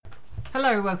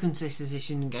Hello, welcome to this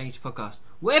edition Engage podcast.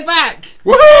 We're back!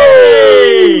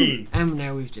 Woohoo! And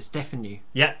now we've just deafened you.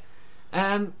 Yeah.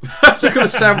 Look at the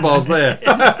soundbars there.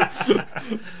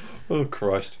 Oh,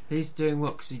 Christ. Who's doing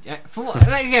what?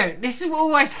 There you go. This is what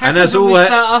always happens as when we always-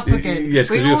 start up again. Yes,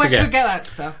 'cause we you'll always forget. forget that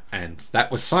stuff. And that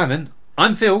was Simon.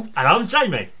 I'm Phil. And I'm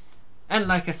Jamie. And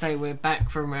like I say, we're back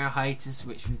from our hiatus,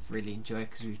 which we've really enjoyed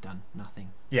because we've done nothing.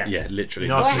 Yeah. Yeah, literally.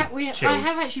 Nice. Well, Nice I and chill.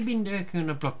 have actually been working on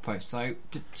a blog post, so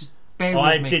just bear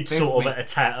I with me. did bear sort with of me. at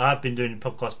the tail. I've been doing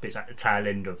podcast bits at the tail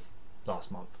end of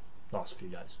last few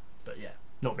days. But yeah,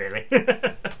 not really.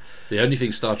 The only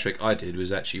thing Star Trek I did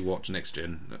was actually watch Next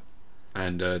Gen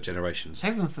and Generations.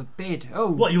 Heaven forbid. Oh,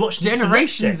 What, you watched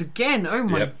Generations some again? Oh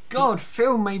my Yep. God,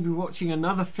 Phil may be watching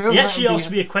another film. He actually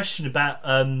asked me a question about.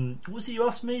 What was it you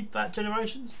asked me about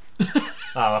Generations?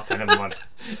 Oh, okay, never mind.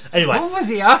 Anyway, What was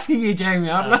he asking you, Jamie?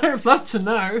 I'd love to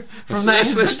know. From that,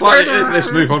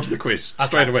 Let's move on to the quiz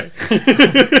straight away.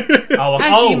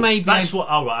 As you may be that's able- what.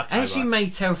 Oh, right. Okay, As you right. may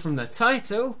tell from the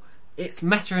title, it's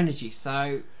matter energy.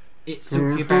 So it's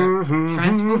talking about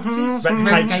transporters,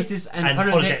 replicators, and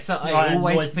holodecks that I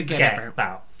always forget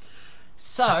about.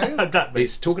 So That bit.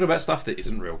 It's talking about stuff that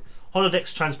isn't real.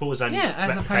 Holodecks, transporters, and yeah,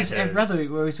 as opposed to every other replicators.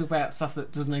 week where we talk about stuff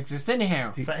that doesn't exist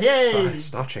anyhow. But yay!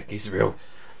 Star Trek is real.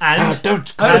 And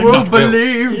don't I will will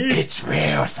believe it's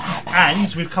real, Simon.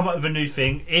 And we've come up with a new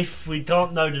thing. If we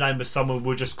don't know the name of someone,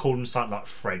 we'll just call them something like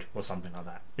Fred or something like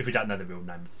that. If we don't know the real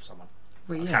name of someone.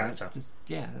 Well, A yeah, character.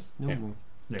 that's normal.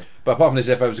 But apart from this,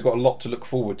 FOs have got a lot to look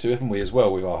forward to, haven't we, as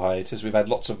well, with our hiatus? We've had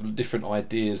lots of different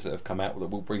ideas that have come out that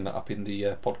we'll bring that up in the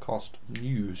podcast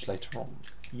news later on.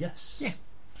 Yes. Yeah.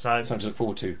 So Something to look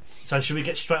forward to. should we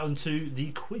get straight on to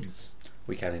the quiz?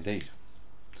 We can indeed.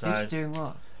 So, Who's doing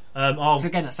what? I'll, So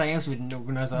again, that's something else we didn't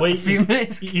organise well, a few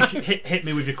minutes you ago. hit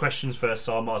me with your questions first,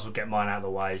 so I might as well get mine out of the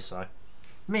way. So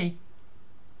Me?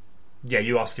 yeah,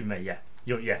 you asking me? Yeah,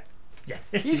 yeah.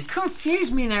 You've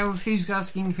confused me now with who's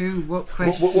asking who, what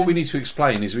question. What we need to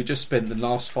explain is we just spent the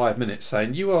last 5 minutes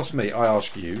saying, you ask me, I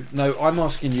ask you. No, I'm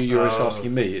asking you, you're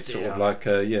asking me. It's sort of dear. like,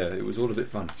 it was all a bit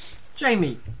fun.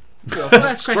 Jamie, your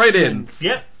first Straight question. in.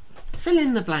 Yep. Fill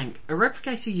in the blank. A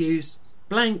replicator used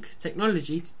blank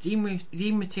technology to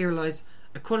dematerialise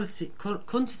a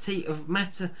quantity of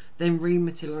matter, then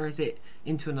rematerialise it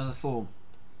into another form.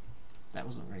 That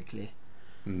wasn't very clear.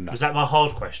 No. Was that my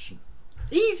hard question?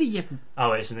 Easy, yeah.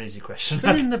 Oh, it's an easy question.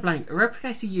 Fill in the blank. A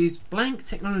replicator used blank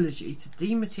technology to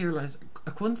dematerialise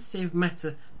a quantity of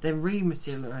matter, then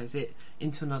rematerialise it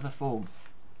into another form.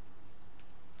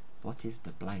 What is the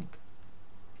blank?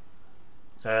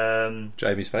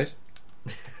 Jamie's face.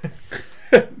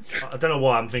 I don't know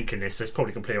why I'm thinking this. It's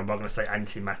probably completely wrong, but I'm going to say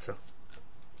antimatter.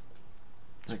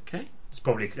 Okay.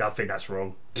 I think that's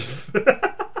wrong.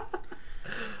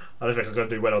 I don't think I'm going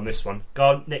to do well on this one. Go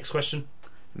on, next question.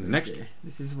 Next. Yeah,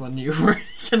 this is one you're already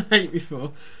going to hate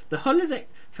before. The holodeck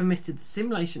permitted the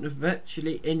simulation of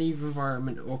virtually any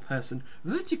environment or person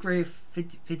with a degree of I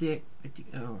can't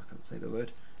say the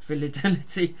word.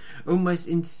 Fidelity almost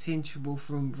indistinguishable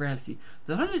from reality.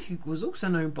 The holodeck was also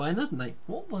known by another name.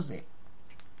 What was it?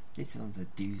 This one's a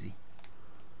doozy.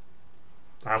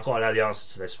 I've got to know the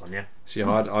answer to this one, yeah? See,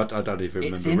 I don't even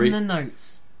It's remember. in the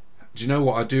notes. Do you know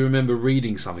what? I do remember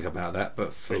reading something about that,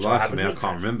 but for Which the I life of haven't me, I looked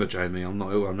can't at. remember, Jamie. I'm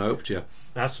not up to you.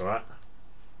 That's alright.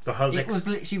 The holodeck. It was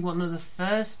literally one of the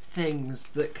first things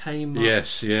that came up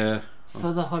Yes, yeah.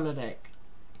 for the holodeck.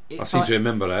 I seem to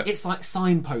remember that. It's like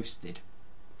signposted.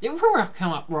 It will probably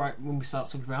come up right when we start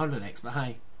talking about holodecks, but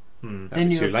hey. That'd then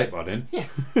be you're- too late by then. Yeah,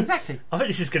 exactly. I think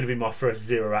this is going to be my first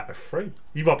 0 out of 3.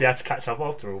 You might be able to catch up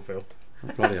after all, Phil.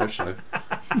 I bloody hope so.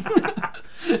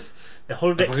 The If I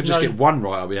holodeck's could just known, get one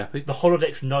right, I'll be happy. the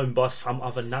holodeck's known by some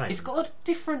other name. It's got a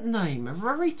different name, a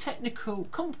very technical,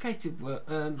 complicated word.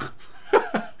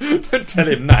 Don't tell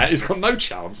him that. He's got no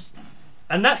chance.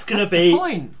 And that's going to That's the be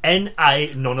point. NA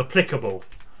non-applicable.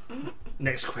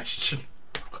 Next question.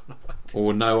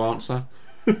 Or no answer.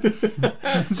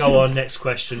 Go on, next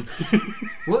question.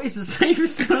 What is the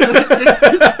safest?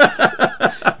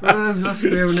 I've lost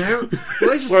Bill now.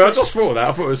 What is the, Well, I just thought of that.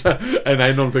 I thought it was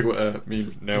NA non-applicable.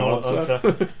 No answer.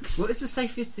 what is the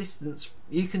safest distance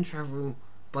you can travel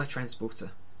by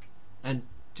transporter? And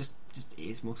just it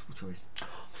is multiple choice.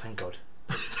 Thank God.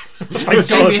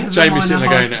 Jamie has a Jamie's sitting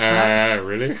minor there heart going,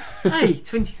 really? A,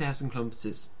 20,000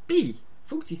 kilometres. B,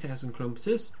 40,000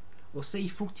 kilometres. Or C,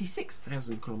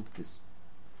 46,000 kilometres.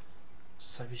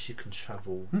 So as you can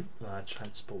travel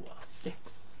transporter.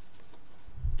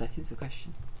 That is the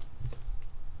question.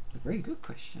 A very good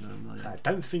question, I might I add.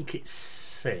 don't think it's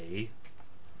C.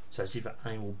 So it's either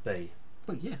A or B.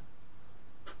 Well, yeah.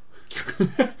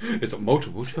 It's a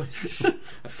multiple choice. That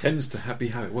tends to be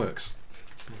how it works.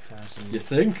 2000. You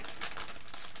think?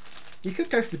 You could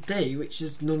go for D, which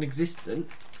is non-existent.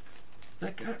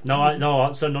 No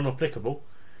answer, non-applicable.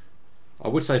 I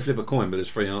would say flip a coin, but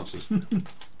there's 3 answers.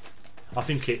 I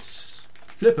think it's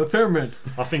Flip a pyramid.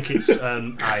 A. I'm You're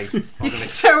gonna,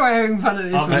 so having fun at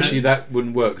this I'm one. Actually, that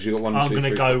wouldn't work because you got 1, I'm 2, gonna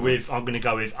 3, go 4, with. I'm gonna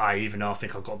go with A, even though I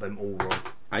think I've got them all wrong.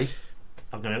 A.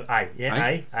 I'm gonna A. Yeah,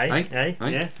 A? A. A?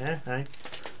 Yeah, A.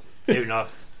 Even though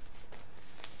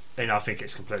I think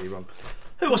it's completely wrong.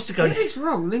 Who wants to go If next? it's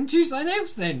wrong, then choose something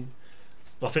else then.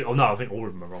 I think. Oh no, I think all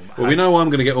of them are wrong. But Well, we know I'm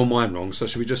going to get all mine wrong, so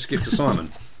should we just skip to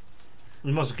Simon?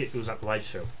 We might as well get yours up the way,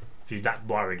 Phil. If you're that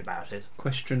worried about it.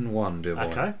 Question 1, dear boy.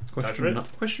 Okay, go for it.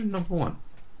 Question number 1.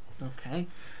 Okay.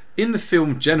 In the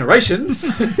film Generations,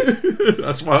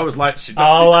 that's why I was like, she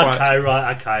Oh, okay,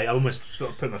 right, okay. I almost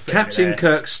sort of put my foot Captain in there.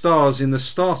 Kirk stars in the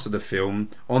start of the film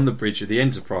on the bridge of the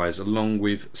Enterprise, along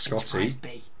with Scotty. Enterprise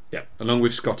B. Yeah, along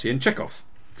with Scotty and Chekhov.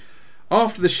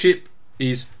 After the ship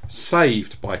is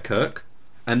saved by Kirk,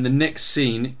 and the next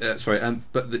scene, it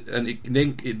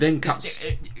then cuts.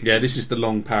 Yeah, this is the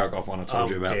long paragraph one I told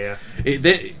you about. Dear.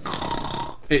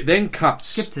 It then cuts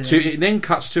Skip to to them. it then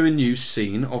cuts to a new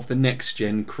scene of the next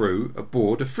gen crew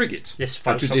aboard a frigate, Yes, a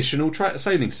folks. traditional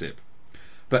sailing ship.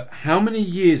 But how many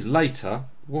years later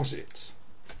was it?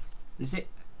 Is it?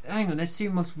 Hang on, there's 2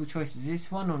 multiple choices. Is this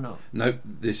one or not? No,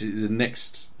 this is the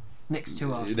next. Next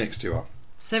 2 are. The next 2 are.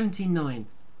 79.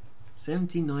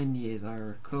 79 years, I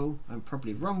recall. I'm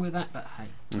probably wrong with that, but hey,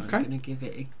 Okay. I'm going to give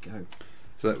it a go.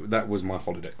 So that was my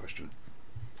holodeck question.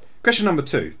 Question number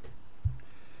 2.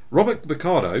 Robert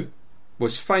Picardo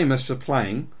was famous for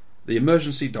playing the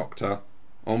emergency doctor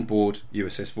on board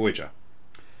USS Voyager.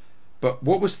 But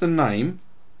what was the name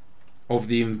of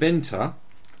the inventor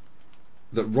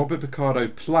that Robert Picardo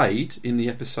played in the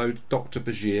episode Dr.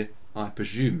 Bashir, I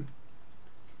Presume?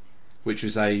 Which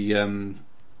was a DS9.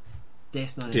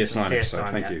 DS9 episode,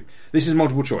 DS9, thank yeah. you. This is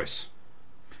multiple choice.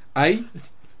 A.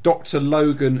 Dr.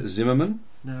 Logan Zimmerman.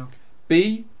 No.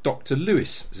 B. Dr.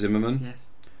 Lewis Zimmerman. Yes.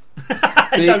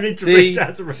 I don't need to read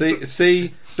out the rest of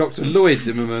C. Dr. Lloyd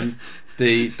Zimmerman.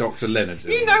 D. Dr. Leonard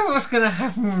Zimmerman. You know what's going to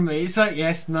happen with me. It's like,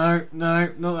 yes, no,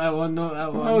 not that one, not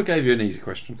that one. Well, I gave you an easy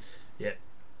question.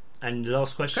 And the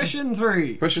last question? Question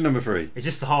 3. Question number 3. Is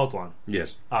this the hard one?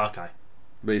 Yes, Oh, okay.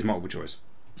 but it's multiple choice.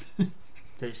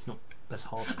 It's not as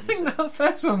hard. I think the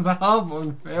first one's a hard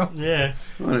one, Phil. Yeah.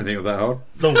 I don't think it was that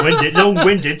hard.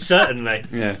 Long-winded, certainly.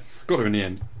 Yeah, got it in the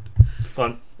end. Go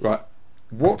on. Right.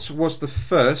 What was the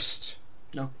first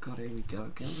Oh, God, here we go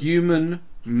again.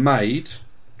 human-made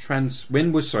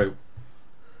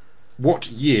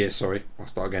What year? Sorry, I'll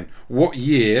start again. What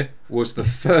year was the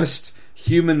first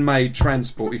human-made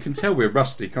transport? You can tell we're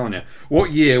rusty, can't you?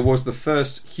 What year was the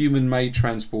first human-made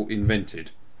transport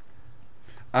invented?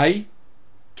 A.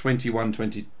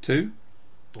 2122.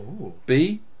 Ooh.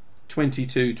 B.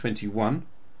 2221.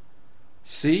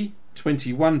 C.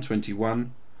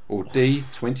 2121. Or D.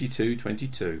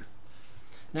 2222.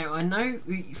 Now, I know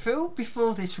Phil,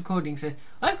 before this recording, said,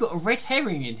 I've got a red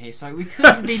herring in here, so we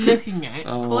could be looking at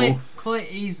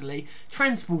quite easily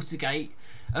Transporter Gate,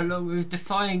 along with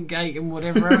Defiant Gate and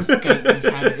whatever else gate we've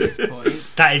had at this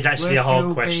point. That is actually a hard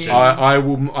Will question. be- I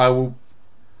will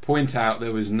point out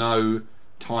there was no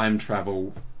time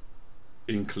travel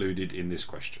included in this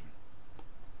question.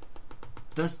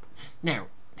 Now,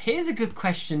 here's a good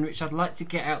question which I'd like to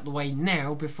get out the way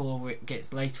now before it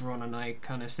gets later on and I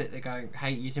kind of sit there going,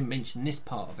 hey, you didn't mention this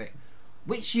part of it.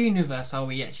 Which universe are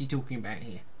we actually talking about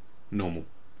here? Normal.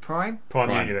 Prime? Prime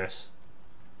Prime. Universe.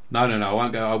 No, I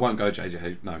won't go JJ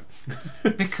Who. No.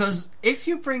 Because if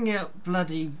you bring out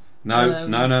bloody No.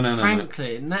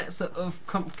 Franklin, that sort of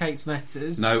complicates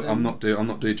matters. No, I'm not doing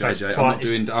That's JJ.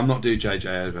 quite- I'm not doing JJ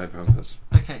over others.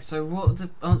 Okay, so what are the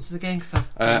answers again? 'Cause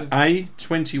I've A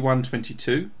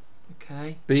 2122,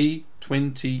 okay. B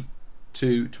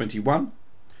 2221,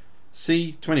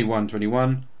 C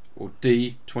 2121, or D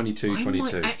I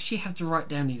 2222. might actually have to write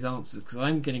down these answers because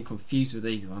I'm getting confused with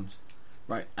these ones.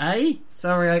 Right, A.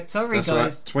 Sorry, That's guys.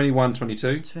 right.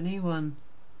 2122, 21,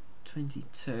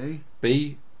 22,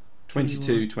 B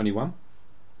 2221,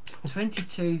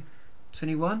 22,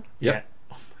 21, Yep.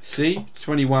 C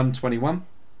 2121, 21,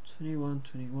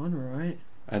 21, right.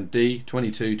 and D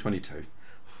 2222.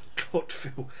 God,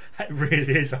 Phil, that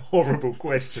really is a horrible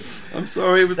question. I'm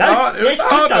sorry, it was That's, hard. It was it's good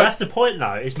hard. though, that's the point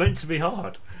though. It's meant to be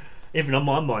hard. Even on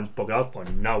my mind's boggled, I've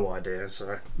got no idea,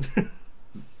 so...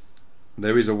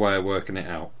 There is a way of working it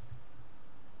out.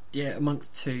 Yeah,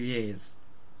 amongst 2 years,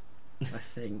 I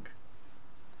think.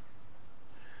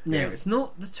 No, Yeah. it's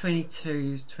not the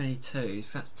 22s,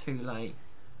 22s, that's too late.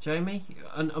 Jamie,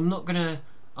 and I'm not gonna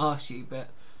ask you, but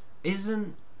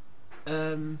isn't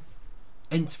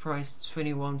Enterprise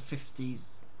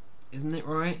 2150s? Isn't it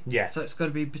right? Yeah. So it's got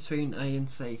to be between A and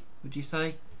C. Would you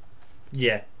say?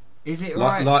 Yeah. Is it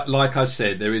right? Like I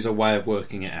said, there is a way of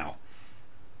working it out.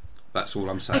 That's all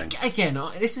I'm saying. Again,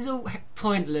 this is all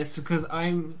pointless because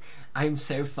I'm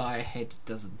so far ahead. It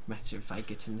doesn't matter if I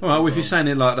get in. Well, if you're saying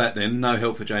it like that, then no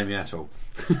help for Jamie at all,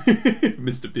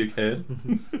 Mr. Big Head.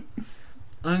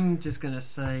 I'm just gonna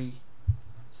say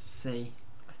C.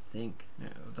 I think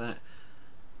out of that.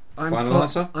 Final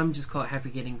answer? I'm just quite happy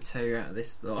getting 2 out of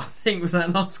this, though. I think with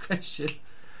that last question,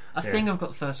 I think I've got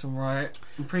the first one right.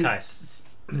 I'm pretty. Okay.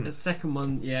 The second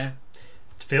one, yeah.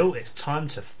 Phil, it's time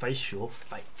to face your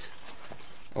fate.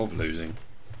 Of losing.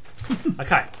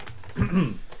 Okay.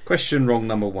 Question wrong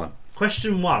number 1.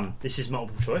 Question 1. This is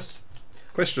multiple choice.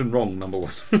 Question wrong number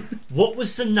 1. What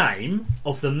was the name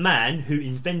of the man who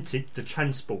invented the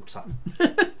transporter?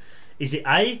 Is it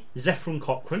A. Zefram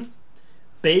Cochrane,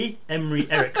 B. Emery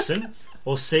Erickson,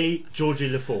 or C. Georgie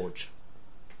LaForge?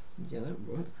 Yeah, that would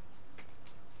work.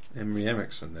 Emery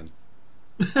Erickson, then.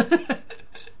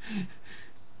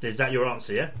 Is that your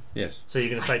answer? Yeah. Yes. So you're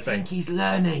going to say I B. think he's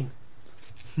learning.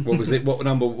 What was it? What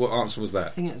number? What answer was I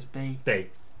that? think it was B. B.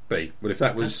 B. Well, if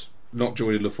that was not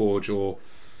Geordie LaForge or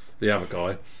the other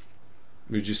guy,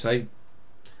 would you say?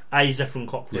 A. Zefram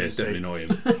Cochrane. Yeah, it's C. definitely not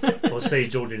him. Or C.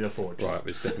 Georgie LaForge. Right,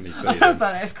 it's definitely I B. know, Then.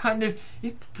 but it's kind of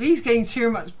he's getting too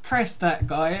much press. That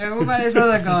guy. What about this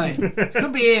other guy? It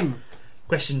could be him.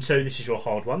 Question 2. This is your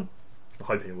hard one. I'm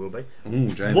hoping it will be. Ooh,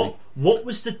 Jamie. What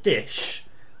was the dish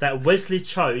that Wesley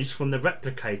chose from the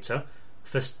replicator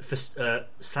for Celia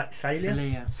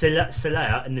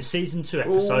in the season 2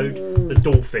 episode Ooh. The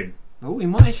Dolphin? Oh, we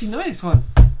might actually know this one.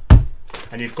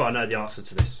 And you've got to know the answer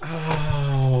to this.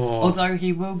 Oh. Although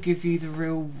he will give you the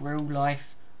real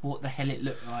life what the hell it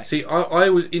looked like. See, I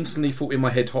was instantly thought in my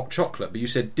head hot chocolate, but you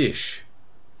said dish.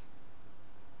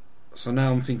 So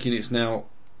now I'm thinking it's now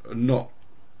not.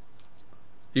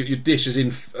 Your dish is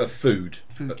in food.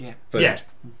 Food, yeah. Food.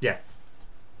 Yeah.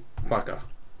 Bugger.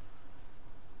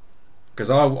 Because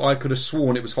I could have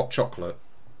sworn it was hot chocolate.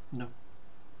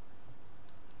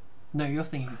 No, you're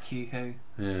thinking Q-Who.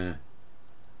 Yeah.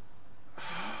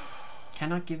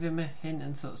 Can I give him a hint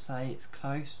and sort of say it's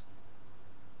close?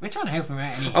 We're trying to help him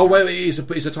out anyway. Oh, well, it's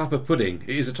a type of pudding.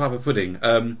 It is a type of pudding.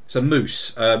 It's a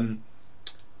mousse. A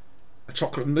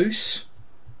chocolate mousse?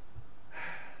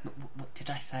 What did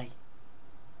I say?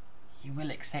 You will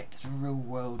accept as a real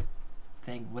world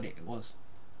thing what it was.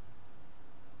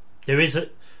 There is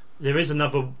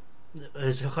another.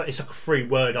 It's like a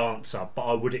 3-word answer, but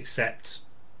I would accept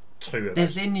 2 of There's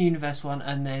those. the in-universe one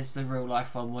and there's the real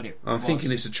life one. What it I'm was.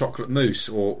 thinking it's a chocolate mousse,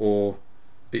 or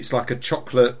it's like a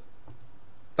chocolate.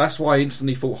 That's why I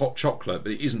instantly thought hot chocolate,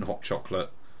 but it isn't hot chocolate.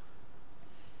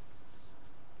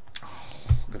 Oh,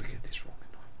 I'm going to get this wrong.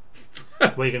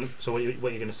 What are you going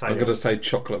to say? I'm going to say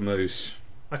chocolate mousse.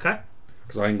 Okay.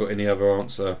 Because I ain't got any other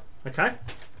answer. Okay.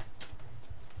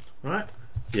 Right.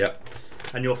 Yep.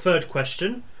 And your third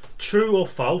question: true or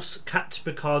false? Captain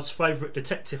Picard's favourite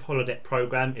detective holodeck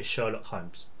program is Sherlock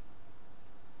Holmes.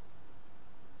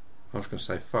 I was going to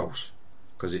say false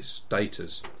because it's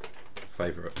Data's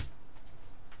favourite.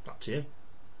 Up to you.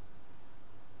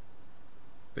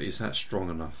 But is that strong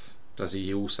enough? Does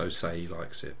he also say he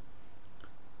likes it?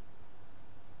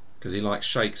 Because he likes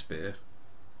Shakespeare.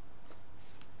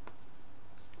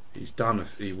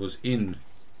 He was in.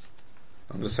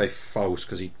 I'm going to say false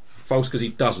because he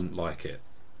doesn't like it.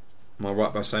 Am I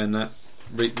right by saying that?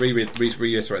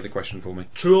 Reiterate the question for me.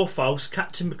 True or false?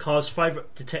 Captain Picard's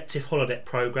favourite detective holodeck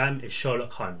program is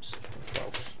Sherlock Holmes.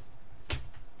 False.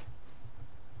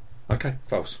 Okay,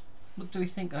 false. What do we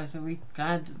think, guys? Are we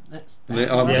glad that's done?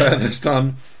 I'm Yeah. glad that's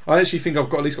done. I actually think I've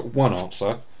got at least got one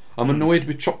answer. I'm annoyed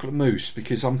with chocolate mousse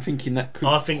because I'm thinking that could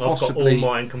I think possibly, I've got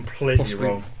all mine completely possibly-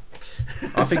 wrong.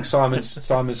 I think Simon's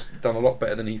done a lot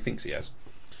better than he thinks he has.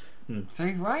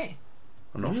 3 right?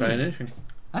 I'm not saying anything.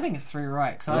 I think it's 3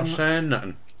 right I'm not because saying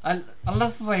nothing. I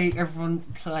love the way everyone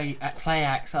play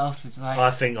acts afterwards. Like, I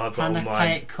think I've got trying all to play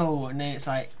mine. it cool, and then it's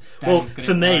like. Well, Danny's got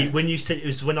for it me, right. when you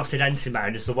said when I said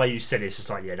antimatter, it's the way you said it. It's just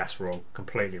like, yeah, that's wrong,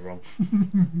 completely wrong.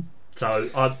 So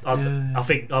I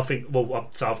think well,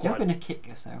 so I've You're got. going to kick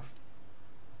yourself,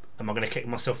 Am I going to kick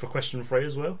myself for question 3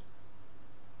 as well?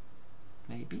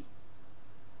 maybe.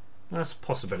 That's a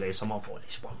possibility. So I might put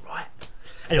this one right.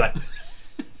 Anyway,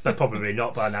 but probably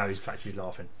not. But now he's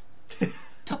laughing.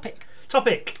 Topic. What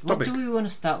Topic. do we want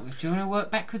to start with? Do you want to work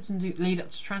backwards and lead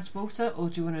up to Transporter, or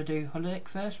do you want to do holodeck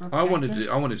first? I wanted to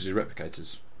do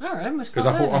replicators All right, we'll because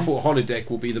start I thought holodeck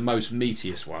will be the most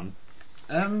meatiest one.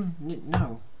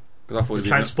 No. 'Cause I thought The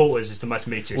transporters is the most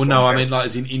meatiest. Well, no, one, I mean like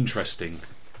as in interesting.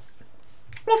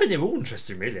 Well, I think they're all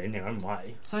interesting, really, in their own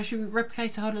way. So should we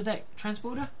replicate a holodeck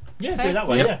transporter? Yeah, Fair. do it that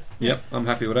way. Yep. Yeah. Yep, I'm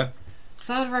happy with that.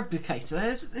 So the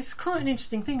replicator, it's quite an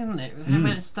interesting thing, isn't it? With how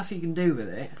much stuff you can do with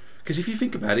it. Because if you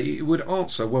think about it, it would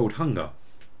answer world hunger.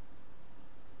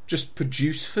 Just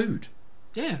produce food.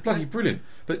 Yeah. Bloody brilliant.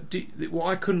 But what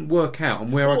I couldn't work out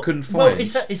and where I couldn't find... Well,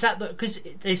 is that because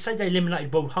they say they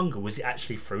eliminated world hunger? Was it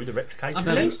actually through the replicator? I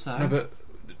believe so. No, but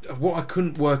what I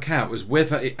couldn't work out was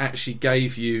whether it actually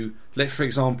gave you... for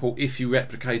example, if you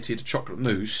replicated a chocolate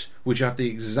mousse, would you have the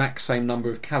exact same number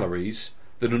of calories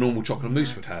that a normal chocolate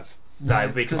mousse would have? No,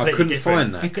 because I couldn't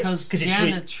find that. Because 'Cause it's Deanna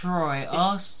really- Troy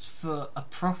asked for a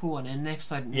proper one in an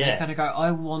episode, and Yeah. they kind of go,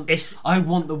 I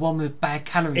want the one with bad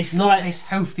calories, It's not like- this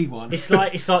healthy one. It's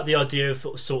like the idea of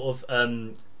sort of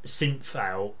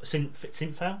synthal,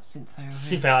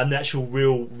 and the actual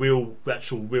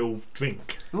real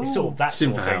drink. Ooh. It's sort of that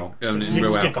sort of Synthal, thing. it's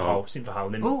real alcohol.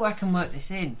 Synthal. Then Oh, I can work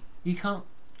this in. You can't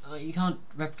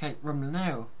replicate Rum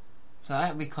now. So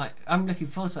that'd be quite. I'm looking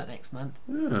forward to that next month.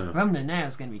 Yeah. Rum now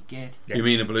is going to be good. Yeah. You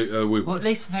mean a blue... Well, at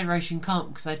least the Federation can't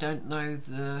because they don't know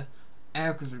the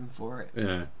algorithm for it.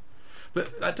 Yeah.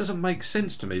 But that doesn't make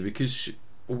sense to me because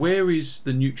where is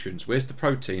the nutrients? Where's the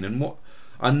protein? And what...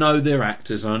 I know they're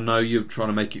actors and I know you're trying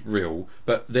to make it real,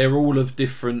 but they're all of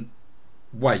different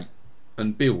weight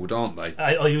and build, aren't they?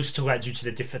 I used to add due to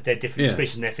their different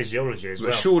species and their physiology as But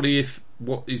well. surely if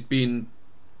what is being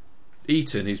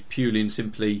eaten is purely and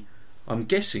simply, I'm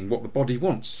guessing, what the body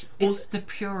wants. It's the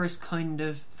purest kind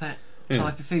of that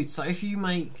type of food. So if you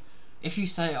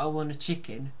say I want a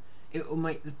chicken, it will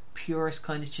make the purest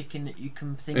kind of chicken that you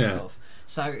can think of.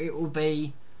 So it will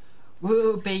be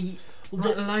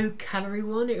not a low calorie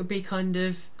one. It will be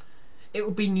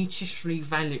nutritionally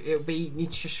valued. It will be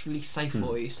nutritionally safe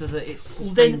for you, so that it's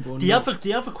sustainable. Then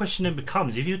the other question then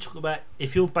becomes: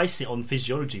 if you're basing it on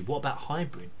physiology, what about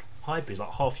hybrids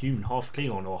like half human, half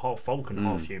Klingon, or half Vulcan,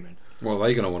 half human? What are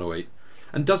they going to want to eat?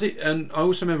 And does it? And I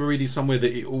also remember reading somewhere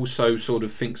that it also sort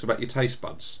of thinks about your taste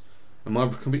buds. Am I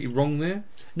completely wrong there?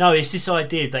 No, it's this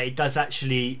idea that it is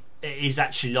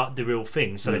actually like the real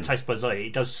thing. So the taste buds,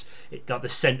 like the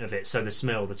scent of it, so the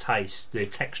smell, the taste, the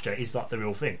texture is like the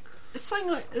real thing. It's something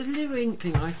like a little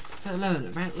inkling I learned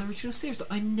about the original series that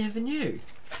I never knew.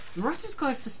 The writer's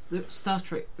guide for the Star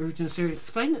Trek original series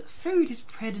explained that food is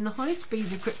prepared in a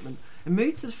high-speed equipment and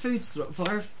moved to the food slot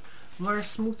via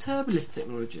small turbolift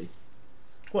technology.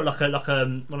 What, like one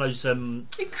of those?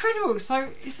 Incredible. So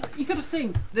you got to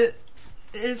think that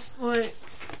it's like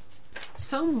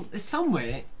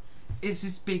somewhere is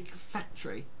this big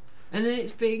factory, and then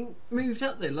it's being moved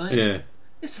up there. Like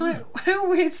it's like how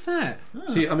weird's that?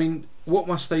 See, I mean, what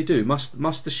must they do? Must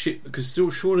the ship? Because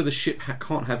surely the ship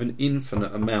can't have an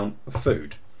infinite amount of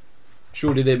food.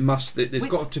 Surely there's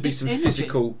got to be some energy.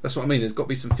 physical. That's what I mean. There's got to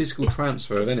be some physical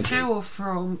transfer of energy. It's power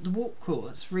from the warp core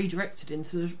that's redirected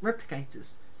into the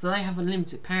replicators, so they have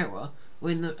unlimited power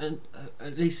when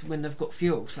at least when they've got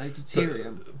fuel, so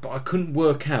deuterium. But I couldn't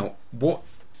work out what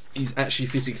is actually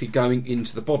physically going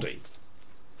into the body.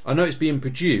 I know it's being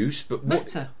produced, but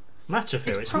what? Matter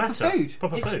theory. It's proper matter. food.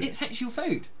 Proper food. It's actual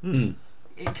food.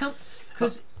 It can't,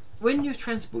 because when you're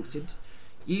transported,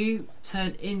 you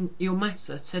turn in your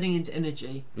matter turning into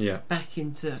energy back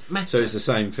into matter. So it's the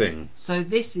same thing. So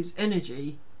this is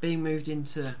energy being moved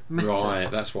into matter. Right,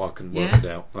 that's why I can work it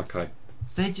out. Okay.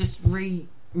 They're just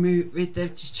they're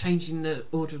just changing the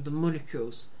order of the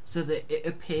molecules so that it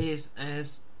appears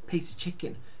as a piece of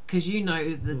chicken. Because you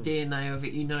know the DNA of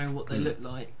it, you know what they look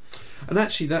like. And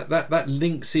actually, that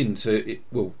links into it.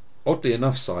 Well, oddly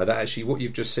enough, Si, that actually what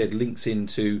you've just said links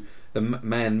into the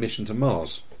manned mission to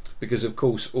Mars, because of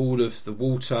course all of the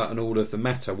water and all of the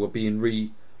matter were being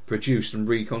reproduced and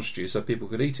reconstituted so people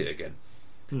could eat it again.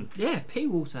 Yeah, pea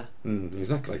water.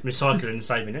 Exactly. Recycling and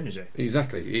saving energy.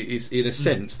 Exactly. It's in a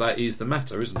sense that is the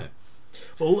matter, isn't it?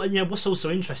 Well, and what's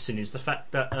also interesting is the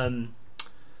fact that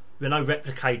we know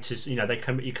replicators.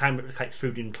 You can replicate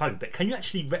food in clothing, but can you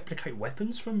actually replicate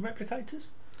weapons from replicators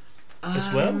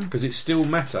as well? Because it's still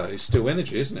matter. It's still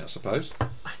energy, isn't it? I suppose.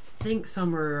 I think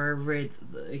somewhere I read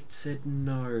that it said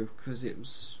no because it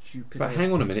was stupid. But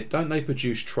hang on a minute. Don't they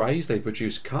produce trays? They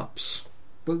produce cups.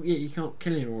 But yeah, you can't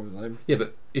kill any more of them. Yeah,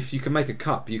 but if you can make a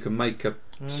cup, you can make a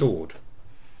sword.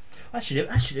 Actually,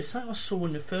 there's something I saw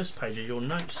on the first page of your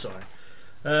notes, sorry.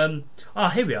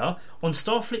 Here we are. On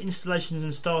Starfleet installations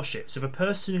and starships, if a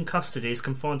person in custody is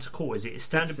confined to quarters, it is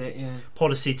standard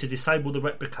policy to disable the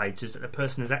replicators that the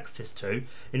person has access to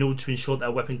in order to ensure that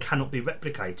a weapon cannot be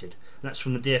replicated. And that's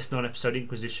from the DS9 episode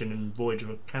Inquisition and Voyager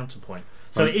Counterpoint.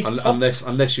 So it is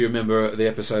unless you remember the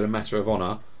episode of Matter of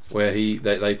Honor, where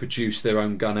they produce their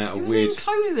own gun out It of was weird. in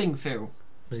clothing, Phil.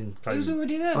 It was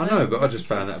already there. I know, but I just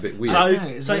found that a bit weird. So, Yeah,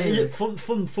 it's so weird. look,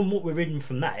 from what we're reading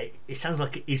from that, it sounds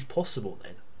like it is possible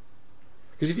then.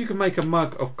 Because if you can make a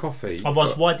mug of coffee,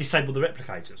 Otherwise, why disable the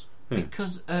replicators?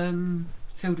 Because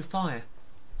Field of Fire,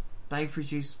 they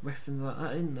produced weapons like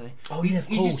that, didn't they? Oh yeah, of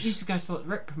You course. just used to go to like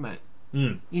Repromat.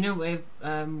 Mm. You know where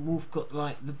Wolf got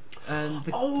like the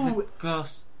Oh,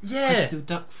 glass Yeah, crystal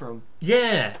duck from?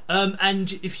 yeah.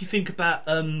 And if you think about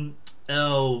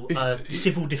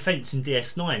civil defence in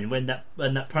DS9, when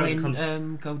that program When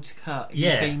comes Gold to Cut, he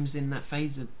Yeah. beams in that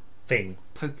phaser thing,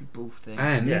 Pokeball thing.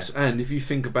 and if you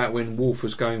think about when Wolf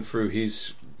was going through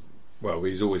his, well,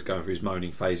 he's always going through his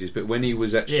moaning phases, but when he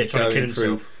was actually trying to kill going through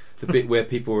himself. the bit where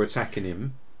people were attacking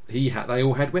him, they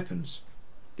all had weapons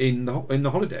in the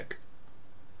holodeck.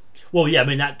 Well, yeah, I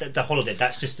mean that the holodeck.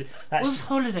 That's With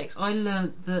holodecks, I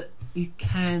learnt that you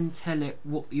can tell it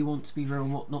what you want to be real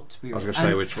and what not to be I was real.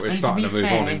 going to say we're and starting to to be move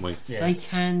fair, on, aren't we? Yeah. They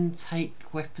can take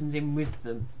weapons in with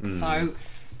them, so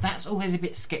that's always a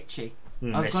bit sketchy.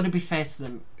 I've got to be fair to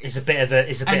them. It's a bit of a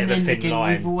and then thin again,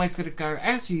 line. we've always got to go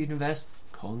as a universe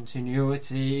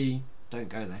continuity. Don't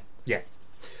go there. Yeah.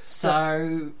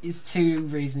 So it's two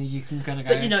reasons you can gonna go.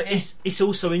 But you know, it's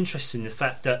also interesting the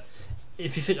fact that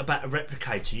if you think about a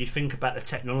replicator, you think about the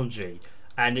technology,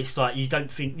 and it's like you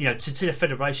don't think, you know, to the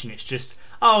Federation, it's just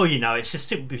it's just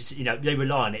simple. You know, they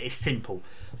rely on it. It's simple.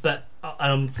 But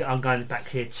I'm going back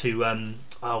here to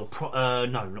no,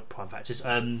 not Prime Factors.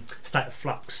 State of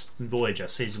Flux in Voyager,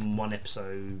 season 1,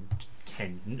 episode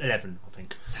 11, I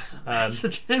think. doesn't matter.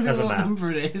 doesn't what matter.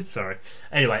 number it is. Sorry.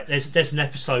 Anyway, there's an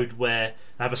episode where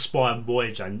they have a spy on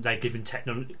Voyager and they're giving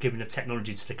the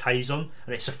technology to the Kazon,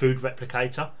 and it's a food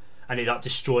replicator, and it like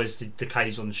destroys the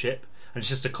Kazon ship. And it's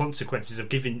just the consequences of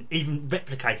giving even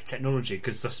replicated technology,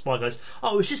 because the spy goes,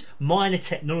 "Oh, it's just minor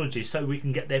technology, so we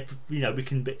can get we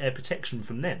can get their protection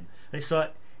from them." And it's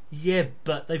like, yeah,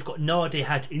 but they've got no idea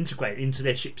how to integrate it into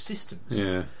their ship systems.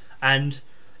 Yeah. And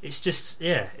it's just,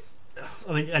 yeah.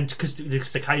 I mean, and because the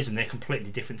Kazon, they're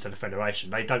completely different to the Federation.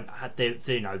 They don't have,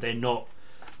 they're not,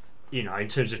 in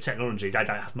terms of technology, they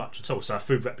don't have much at all. So a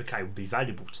food replicator would be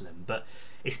valuable to them, but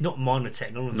it's not minor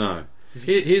technology. No.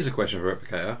 Here's a question for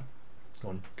replicator. Go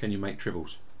on. Can you make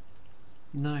tribbles?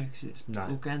 No, because it's No.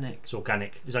 organic. It's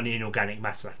organic. There's only inorganic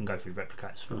matter that can go through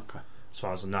replicators for, Okay. as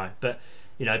far as I know. But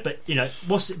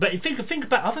think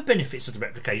about other benefits of the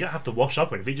replicator. You don't have to wash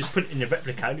up anything. You just put it in the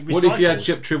replicator. It What if you had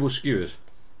recycles. tribble skewers?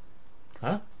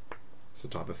 Huh? It's a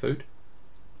type of food.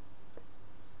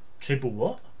 Tribble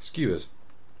what? Skewers.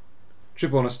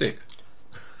 Tribble on a stick.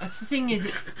 The thing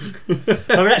is,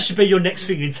 That should be your next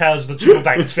thing in Tales of the Tribble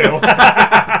Banks, Phil.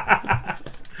 I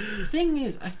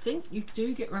think you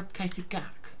do get replicated GAC.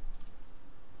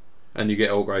 And you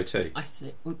get all grey tea. I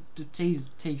think the tea's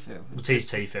tea Phil. Well, tea's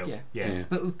tea, Phil. Yeah. Yeah.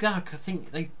 But with GAC, I think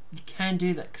you can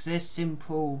do that because they're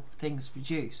simple things to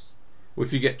produce. Well,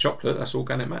 if you get chocolate, that's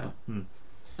organic matter.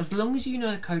 As long as you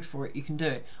know the code for it, you can do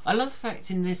it. I love the fact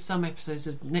there's some episodes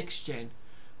of Next Gen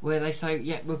where they say,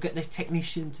 yeah, we'll get the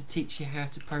technician to teach you how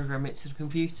to program it to the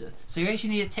computer. So you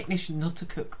actually need a technician, not to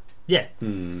cook. Yeah.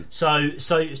 So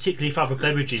particularly for other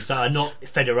beverages that are not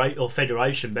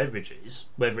Federation beverages,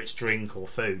 whether it's drink or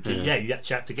food, you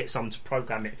actually have to get someone to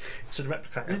program it to the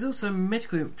replicator. There's also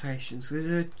medical implications. There's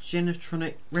a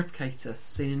genetronic replicator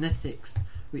seen in Ethics,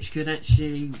 which could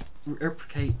actually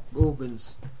replicate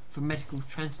organs for medical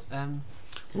Well,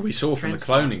 we saw from the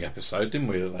transplant. cloning episode, didn't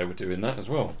we, that they were doing that as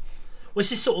well. Well,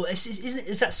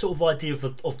 is that sort of idea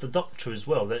of the Doctor as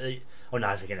well? That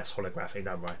again, that's holographic.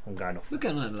 Don't worry, I'm going off. We're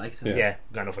going on it later. Yeah,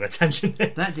 I'm going off on a tangent.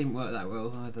 That didn't work that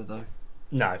well either, though.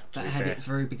 No, to That be had fair. its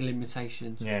very big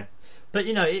limitations. Yeah, but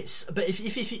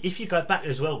if you go back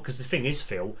as well, because the thing is,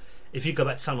 Phil, if you go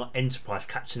back to something like Enterprise,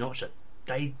 Captain Archer,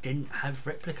 they didn't have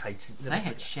replicators. They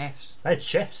had chefs. They had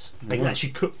chefs. They could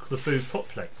actually cook the food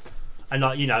properly. And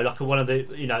like one of the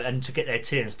and to get their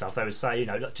tea and stuff, they would say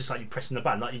just like you pressing the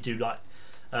button, like you do like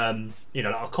like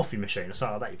a coffee machine or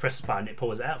something like that. You press the button, it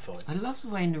pours it out for you. I love the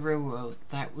way in the real world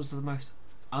that was the most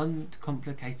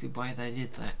uncomplicated way they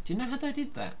did that. Do you know how they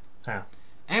did that? How?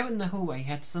 Out in the hallway, you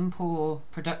had some poor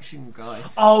production guy.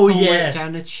 Oh pour yeah, it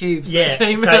down the tubes. yeah.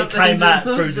 That So it came out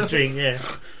the through the drink. Yeah,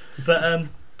 but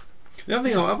The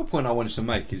other point I wanted to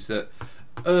make is that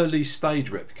early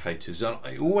stage replicators,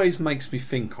 it always makes me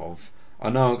think of, I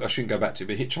know I shouldn't go back to it,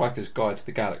 but Hitchhiker's Guide to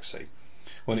the Galaxy,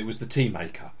 when it was the tea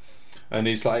maker. And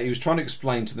he was trying to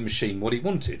explain to the machine what he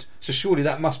wanted. So surely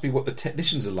that must be what the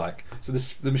technicians are like. So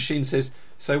the machine says,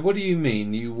 so what do you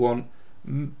mean you want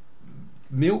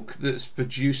milk that's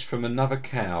produced from another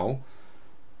cow,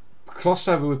 crossed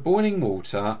over with boiling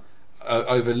water,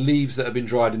 over leaves that have been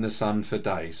dried in the sun for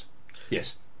days.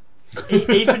 Yes.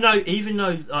 even though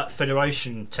like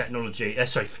Federation technology,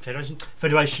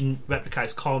 Federation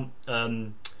replicators can't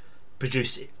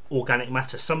produce organic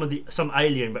matter. Some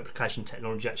alien replication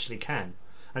technology actually can,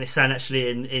 and it's saying actually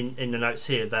in the notes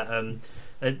here that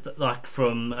like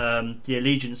from the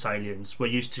Allegiance aliens were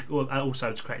used to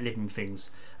also to create living things,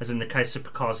 as in the case of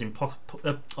Picard's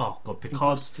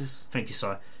Imposters. Thank you,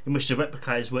 sir. In which the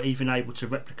replicators were even able to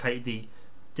replicate the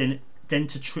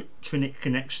dentatrinic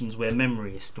connections where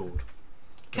memory is stored.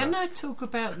 Can I talk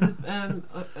about the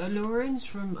Allurians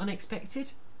from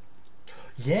Unexpected?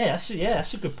 Yeah,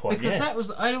 that's a good point. Because yeah. that was,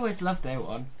 I always loved that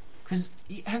one. Because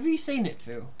have you seen it,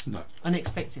 Phil? No.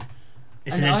 Unexpected.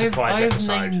 It's And an Enterprise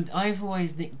episode. I've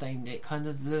always nicknamed it kind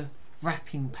of the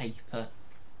wrapping paper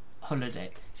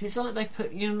holodeck. So it's like they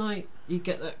put, like you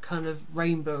get that kind of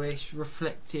rainbowish,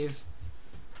 reflective,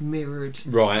 mirrored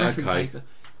wrapping paper.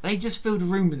 They just filled a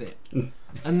room with it,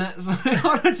 and that's like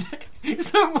holodeck.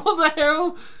 It's like, what the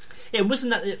hell? Yeah,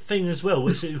 wasn't that the thing as well?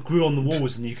 Which it grew on the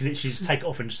walls, and you could literally just take it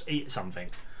off and just eat something.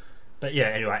 But yeah,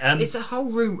 anyway, it's a whole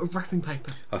room of wrapping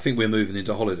paper. I think we're moving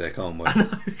into holodeck, aren't we? I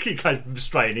know, we keep going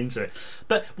straight into it.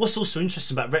 But what's also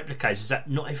interesting about replicators is that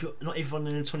not everyone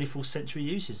in the 24th century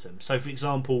uses them. So, for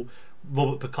example,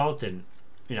 Robert Picard didn't.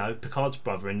 Picard's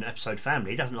brother in episode Family,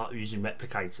 he doesn't like using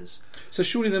replicators. So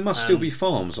surely there must still be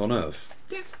farms on Earth.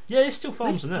 Yeah, there's still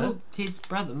farms on Earth. His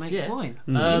brother makes wine.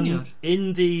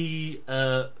 In the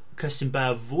Kirsten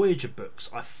Bauer Voyager books,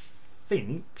 I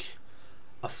think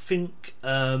who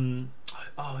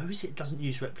is it that doesn't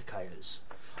use replicators?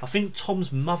 I think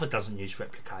Tom's mother doesn't use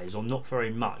replicators, or not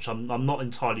very much. I'm not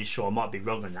entirely sure. I might be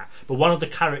wrong on that. But one of the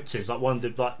characters, like one of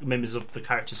the members of the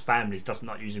characters' families, doesn't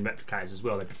like using replicators as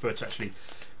well. They prefer to actually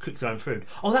cook their own food.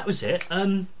 Oh, that was it.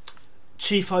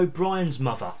 Chief O'Brien's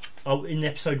mother. Oh, in the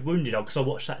episode Wounded, because I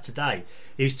watched that today.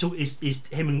 Him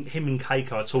and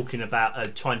Keiko are talking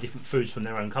about trying different foods from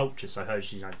their own culture. So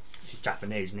she's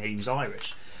Japanese and he was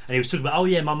Irish. And he was talking about,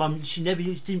 my mum, she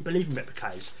didn't believe in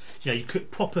replicators. You cook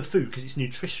proper food because it's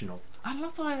nutritional. I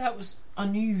love the way that was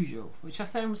unusual, which I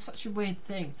found was such a weird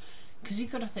thing. Because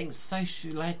you've got to think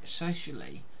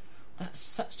socially, that's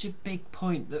such a big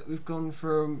point that we've gone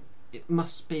from it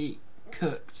must be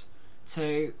cooked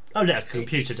to... Oh, let a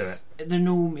computer do it. The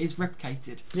norm is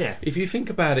replicated. Yeah. If you think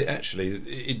about it, actually,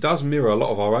 it does mirror a lot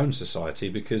of our own society,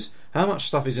 because how much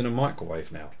stuff is in a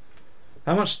microwave now?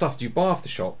 How much stuff do you buy off the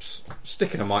shops,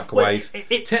 stick in a microwave? Well,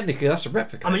 technically, that's a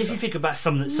replicator. I mean, if you think about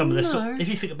some of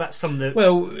the...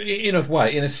 Well, in a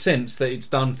way, in a sense that it's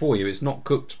done for you, it's not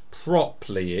cooked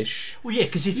properly-ish. Well, yeah,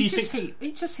 because if you think...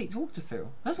 It just heats water,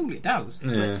 Phil. That's all it does.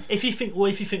 Yeah. If you think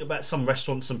about some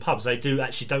restaurants and pubs, they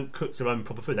don't cook their own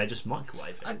proper food, they just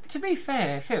microwave it. To be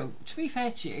fair, Phil, to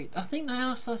you, I think they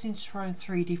are starting to try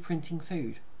 3D printing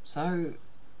food. So...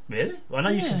 Really? Well,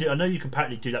 I know you can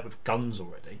apparently do that with guns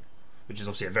already. Which is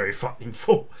obviously a very frightening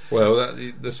thought. Well,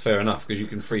 that's fair enough, because you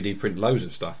can 3D print loads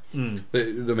of stuff. But,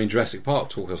 I mean, Jurassic Park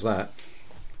taught us that.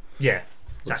 Yeah,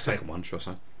 exactly. The second one, should I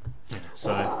say? Yeah,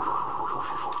 so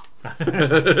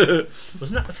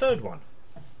wasn't that the third one?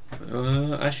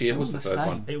 Actually, it was the third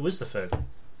one. It was the third.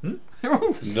 They're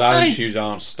all the same. Don't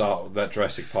you start that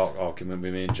Jurassic Park argument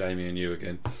with me and Jamie and you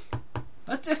again.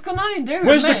 That's got nothing to do with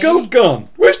Where's me. the goat gone?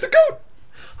 Where's the goat?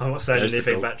 I'm not saying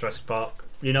anything about Jurassic Park.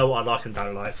 You know what I like and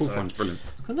don't like. Full one's brilliant.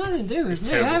 It's got nothing to do with me.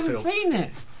 I terrible haven't film. seen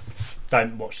it.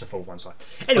 Don't watch the full one. Sorry.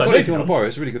 I've Anyway, got it if you want to borrow it.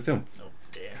 It's a really good film. Oh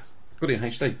dear. Got it in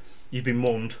HD. You've been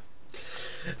warned.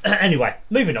 Anyway,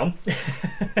 moving on.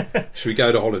 Should we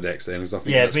go to holodecks then? Because I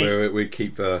think that's where we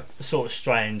keep... sort of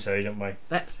straying to, don't we?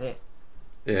 That's it.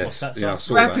 Yes. What's that? Yeah, I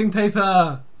saw Wrapping that.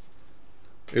 paper.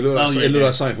 It looked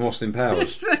like something from Austin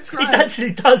Powers. It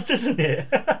actually does, doesn't it?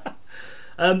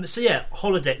 So yeah,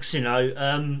 holodecks.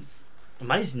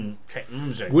 Amazing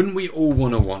technology. Wouldn't we all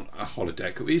want a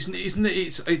holodeck? Isn't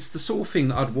it? It's the sort of thing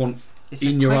that I'd want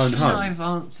in your own home. It's a question I've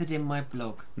answered in my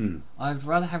blog. I'd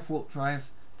rather have warp drive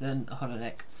than a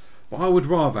holodeck. Well, I would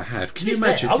rather have. Can you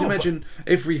imagine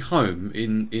every home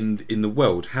in the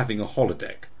world having a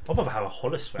holodeck? I'd rather have a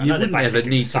holosphere. You wouldn't ever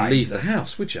need to leave the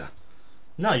house, would you?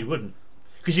 No, you wouldn't.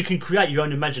 Because you can create your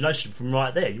own imagination from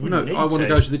right there. You wouldn't need I want to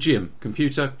go to the gym.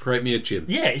 Computer, create me a gym.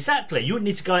 Yeah, exactly. You wouldn't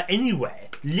need to go anywhere,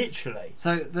 literally.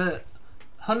 So the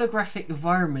holographic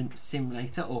environment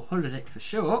simulator, or holodeck for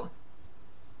short.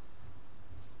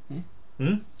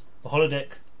 The holodeck.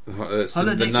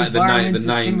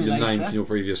 The name for your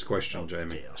previous question,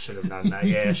 Jamie. Dear, I should have known that.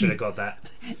 Yeah, I should have got that.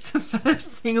 It's the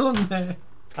first thing on there.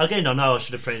 Again, I know I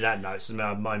should have printed out notes. It's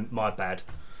my bad.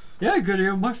 Yeah, I got it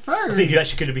on my phone. I think you're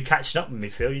actually going to be catching up with me,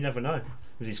 Phil. You never know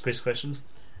with these quiz questions.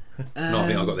 No, I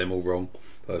think I got them all wrong,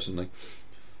 personally.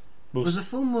 Was a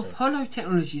form of holo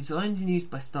technology designed and used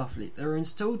by Starfleet. They were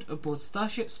installed aboard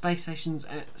starships, space stations,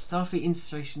 and Starfleet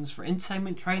installations for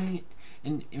entertainment, training,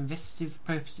 and investigative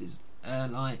purposes.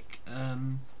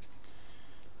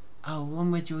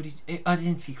 One where Geordie...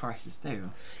 Identity Crisis, there you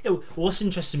are. Yeah, well, what's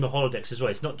interesting with holodecks as well,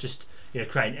 it's not just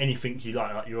creating anything you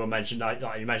like your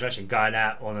imagination, going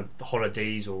out on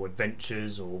holidays or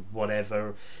adventures or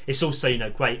whatever. It's also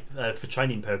great for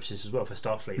training purposes as well for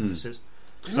Starfleet officers.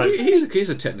 So here's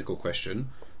a technical question: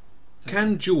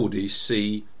 can Geordie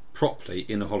see properly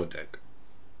in a holodeck?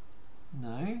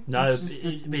 No,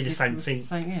 it'd be the same thing.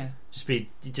 It'll be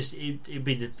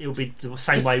the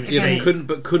same way.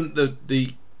 Couldn't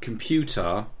the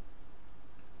computer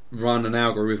run an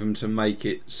algorithm to make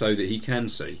it so that he can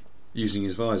see using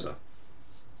his visor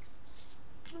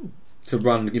to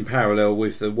run in parallel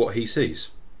with what he sees?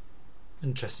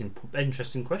 Interesting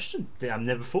question. I've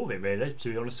never thought of it really, to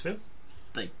be honest, Phil.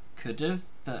 They could have,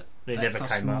 but it never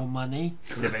came more up. Money.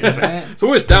 It's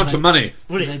always down to money.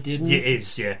 So they didn't. Yeah, it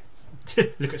is. Yeah.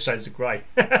 Look at Shades of Grey.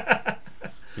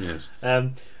 Yes.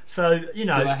 So do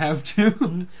I have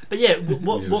to? But yeah, It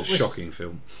was a shocking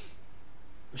film.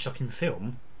 A shocking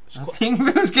film. I think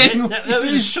it was getting. That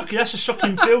was a shocking. That's a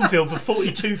shocking film for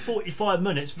 45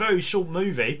 minutes. Very short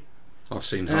movie.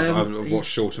 I've watched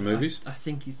shorter movies. I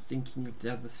think he's thinking of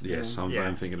the other thing. Yes,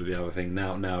 I'm thinking of the other thing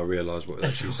now. Now I realise what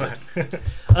that's you said.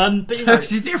 But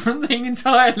it's a different thing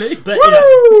entirely. But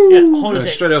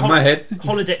straight over my head.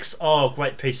 Holodecks are a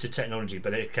great piece of technology,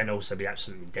 but it can also be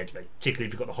absolutely deadly, particularly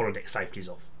if you've got the holodeck safeties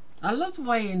off. I love the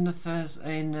way in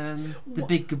the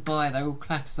big goodbye they all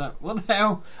claps up. What the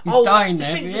hell? He's dying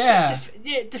there.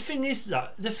 The thing is though,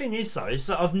 is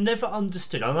that I've never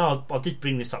understood. I know I did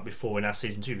bring this up before in our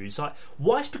season 2 review. It's like,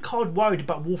 why is Picard worried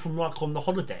about Worf and Riker on the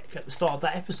holodeck at the start of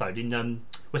that episode in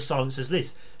where Silence Has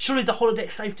Liz? Surely the holodeck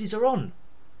safeties are on.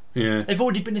 Yeah, they've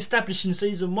already been established in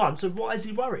season 1, so why is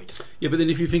he worried? Yeah, but then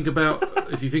if you think about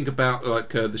like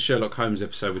the Sherlock Holmes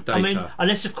episode with Data, I mean,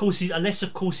 unless of course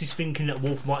he's thinking that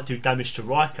Worf might do damage to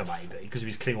Riker, maybe because of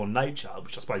his Klingon nature,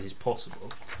 which I suppose is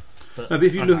possible. But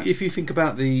if you think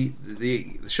about the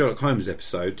Sherlock Holmes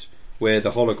episode where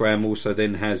the hologram also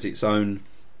then has its own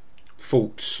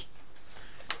faults.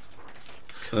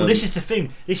 Well, this is the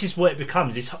thing. This is what it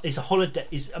becomes. It's a holodeck.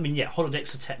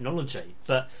 Holodecks are technology,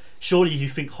 but surely you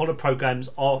think holo programs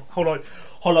are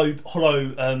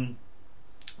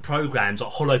programs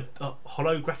or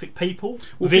holographic people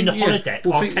within the holodeck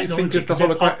are technology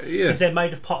because they're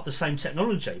made of part of the same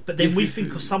technology. But then we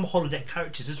think of some holodeck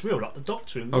characters as real, like the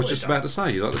Doctor. I was just about to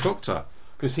say, like the Doctor,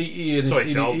 because he is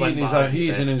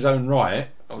in his own right.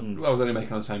 I was only making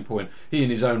the same point. He in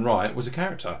his own right was a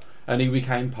character, and he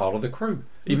became part of the crew,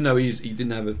 even though he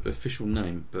didn't have an official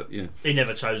name. But yeah, he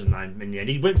never chose a name in the end.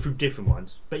 He went through different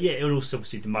ones, but yeah, it was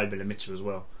obviously the mobile emitter as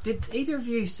well. Did either of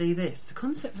you see this? The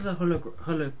concept of the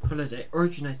holodeck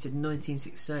originated in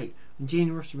 1968 when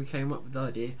Gene Roddenberry came up with the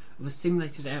idea of a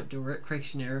simulated outdoor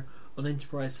recreation area on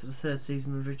Enterprise for the 3rd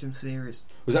season of the original series.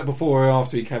 Was that before or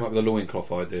after he came up with the loincloth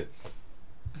idea?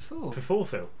 Before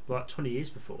Phil, like 20 years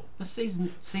before. That's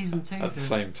season 2. At the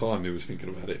same time, he was thinking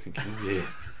about it, thinking, yeah.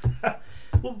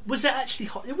 Well, was it actually?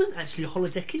 It wasn't actually a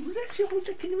holodeck. Was it actually a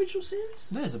holodeck in the original series?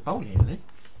 There's a bowl here, isn't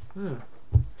there?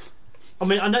 I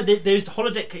mean, I know there's a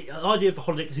holodeck. The idea of the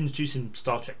holodeck is introduced in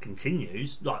Star Trek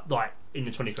continues, like in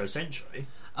the 21st century.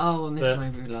 Oh, and this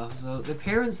made me laugh as well. The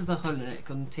appearance of the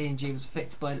holodeck on TNG was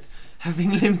affected by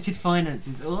having limited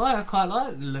finances. Although I quite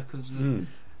like the look of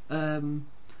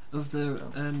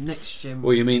the next gen.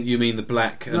 Well, you mean the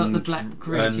black and the black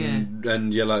grid,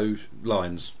 and yellow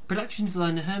lines. Production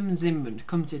designer Herman Zimmerman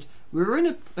commented, "We were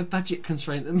in a budget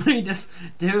constraint that made us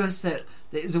do a set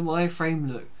that is a wireframe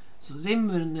look. So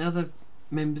Zimmerman and the other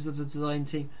members of the design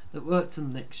team that worked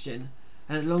on the next gen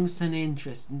had a long-standing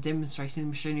interest in demonstrating the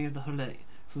machinery of the holodeck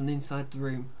from inside the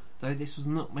room, though this was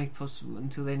not made possible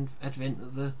until the advent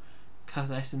of the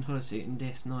Cardassian holosuit in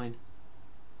DS9.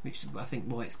 Which I think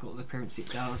why it's got the appearance it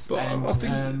does, but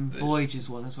and Voyager's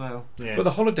one as well. Yeah. But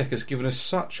the holodeck has given us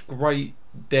such great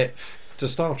depth to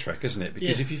Star Trek, isn't it?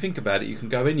 Because if you think about it, you can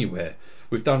go anywhere.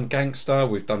 We've done Gangster,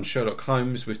 we've done Sherlock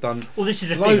Holmes, we've done this is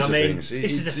the loads thing. I mean,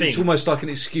 things. It's almost like an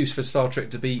excuse for Star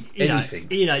Trek to be anything.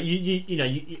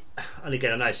 And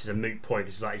again, I know this is a moot point.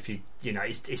 It's like if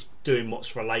it's doing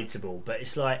what's relatable, but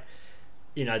it's like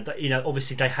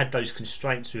obviously they had those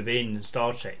constraints within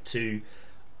Star Trek to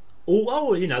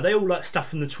they all like stuff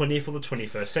from the 20th or the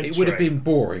 21st century. It would have been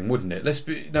boring, wouldn't it?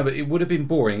 But it would have been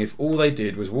boring if all they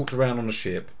did was walked around on a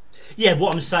ship. Yeah,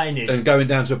 what I'm saying is, and going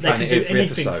down to a they planet can do every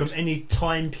anything episode from any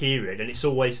time period, and it's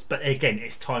always. But again,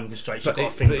 it's time constraints. You've but,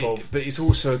 got to think of. but it's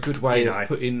also a good way you of know.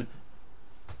 putting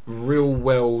real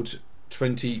world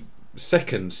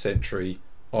 22nd century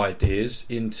ideas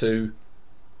into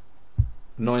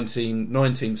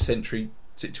 19th century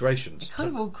situations. It kind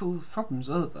of all cause problems,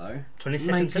 though.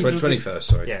 22nd Make century. people- 21st,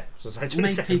 sorry. Yeah, so say It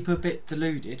made 22nd. people a bit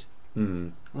deluded.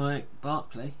 Mm. Like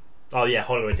Barclay, Oh yeah,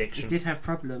 hollow he addiction. did have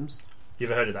problems. You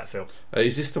ever heard of that, Phil?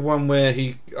 Is this the one where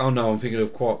he? Oh no, I'm thinking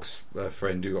of Quark's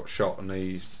friend who got shot and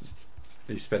he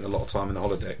spent a lot of time in the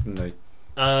holodeck, didn't he?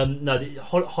 No, the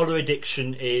hollow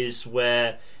addiction is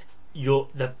where you're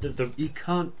the You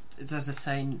can't. It does the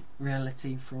same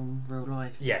reality from real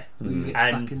life. yeah. You get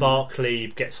stuck And in Barclay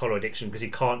gets hollow addiction because he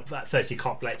can't. At first, he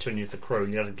can't play to any of the crew, and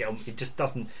he doesn't get on. He just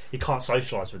doesn't. He can't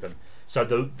socialise with them. So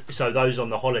those on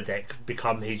the holodeck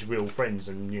become his real friends,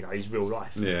 and his real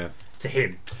life Yeah. to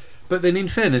him. But then, in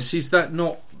fairness, is that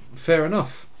not fair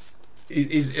enough?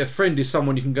 Is a friend is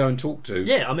someone you can go and talk to,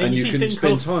 Yeah, I mean, and if you you can think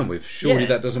spend of- time with. Surely Yeah.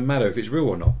 that doesn't matter if it's real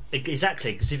or not.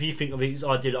 Exactly, because if you think of his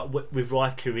idea like with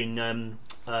Riker in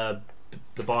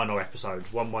the Binar episode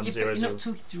Yeah, but 1100, you're not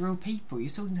talking to real people. You're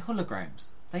talking to holograms.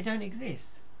 They don't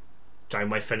exist.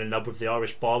 Janeway fell in love with the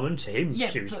Irish barman. To him, Yeah,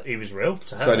 he was real.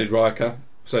 To her, So did Riker.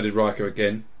 So did Riker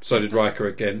again. So did Riker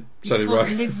again. So You did can't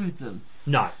Riker. live with them.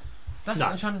 No. That's No.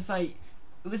 what I'm trying to say.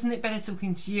 Isn't it better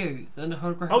talking to you than a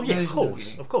holographic Oh yeah,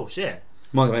 version of course, yeah.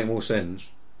 Might make more sense.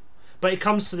 But it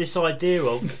comes to this idea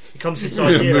of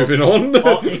Moving on.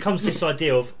 it comes to this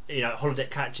idea of holodeck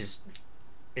catchers.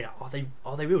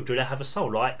 Are they real? Do they have a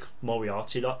soul like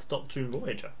Moriarty, like the Doctor in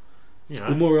Voyager?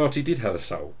 Well, Moriarty did have a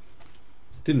soul,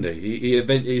 didn't he? He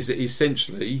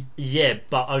essentially Yeah,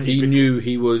 but only he knew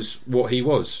he was what he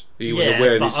was. He was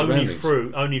aware of his surroundings.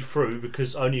 only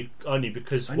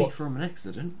because from an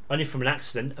accident. only from an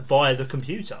accident via the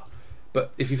computer.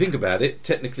 But if you think about it,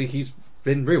 technically he's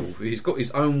been real. He's got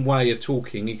his own way of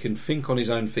talking. He can think on his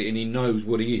own feet, and he knows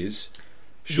what he is.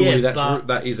 Surely Yeah,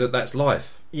 that's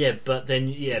life. Yeah, but then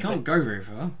You can't go very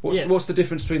far. What's the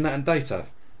difference between that and Data?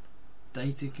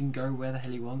 Data can go where the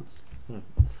hell he wants.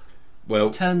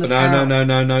 Well, Turn the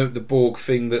no. The Borg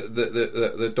thing that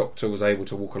the Doctor was able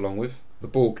to walk along with. The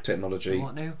Borg technology.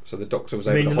 What now? So the Doctor was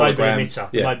I able mean to the mobile hologram. emitter.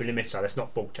 Yeah. The mobile emitter. That's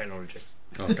not Borg technology.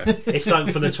 Okay. It's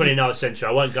something from the 29th century.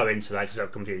 I won't go into that because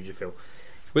that'll confuse you, Phil.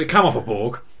 Will it come off a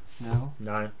Borg? No.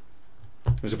 No.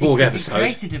 It was a Borg He episode.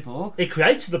 created a Borg. It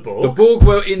created the Borg. The Borg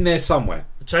were in there somewhere.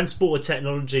 The transporter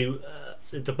technology,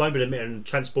 the mobile emitter and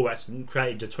transport accident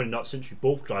created the 29th century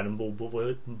Borg line and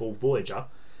Borg Voyager.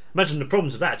 Imagine the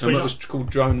problems of that. And that was called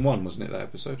Drone 1, wasn't it, that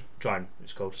episode? Drone,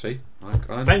 it's called. See?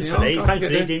 Thankfully,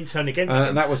 it didn't turn against and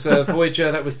them. that was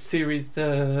Voyager, that was series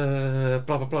blah,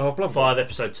 blah, blah, blah. 5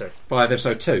 episode 2. 5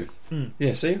 episode 2. Hmm.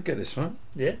 Yeah, see? Get this right.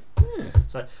 Yeah.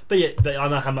 So, but I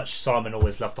know how much Simon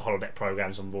always loved the holodeck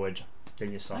programs on Voyager.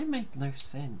 Didn't you, They Simon? made no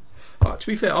sense. To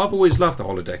be fair, I've always loved the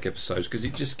holodeck episodes because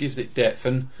it just gives it depth.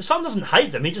 And Simon doesn't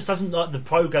hate them. He just doesn't like the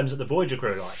programs that the Voyager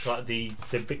crew like the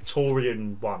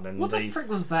Victorian one and What the the. frick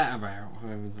was that about?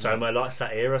 Janeway likes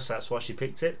that era, so that's why she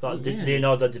picked it. Like the Yeah.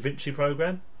 Leonardo da Vinci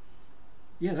program.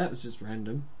 Yeah, that was just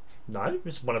random. No,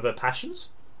 it's one of her passions.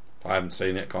 I haven't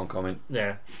seen it, can't comment.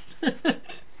 Yeah.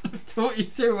 Taught you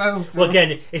too well. Phil. Well,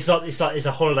 again, it's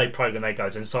a holiday program they go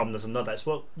to, and Simon doesn't know that. It's,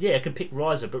 well, yeah, I can pick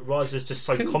Riser, but Riser's just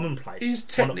so commonplace.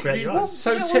 Is Why not create technically your own?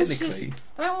 so that was technically.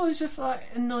 That was just like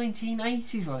a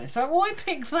 1980s one. So why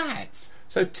pick that?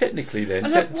 So technically, then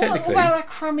And what technically. about that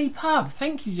crummy pub?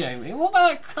 Thank you, Jamie. What about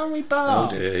that crummy bar?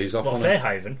 Oh dear, he's off What, on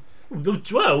Fairhaven?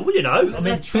 Well, you know, I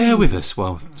mean, Bear with us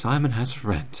while Simon has a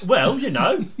rant. well, you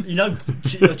know,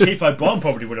 Chief O'Brien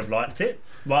probably would have liked it.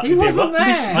 Right, He wasn't there.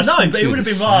 I know, but it would have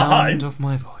been right at home. of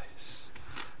my voice.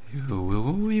 Will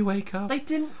we wake up? They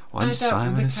didn't When know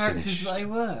Simon the is characters finished. they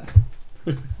were.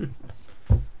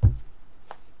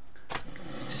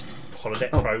 Holodeck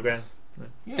Oh. program.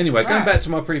 Yeah, Anyway, going crap. back to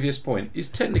my previous point, is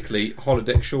technically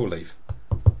holodeck shore leave.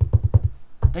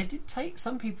 They did take.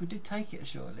 Some people did take it as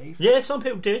short leave. Yeah, some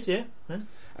people did. Yeah.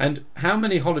 And how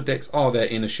many holodecks are there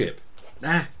in a ship?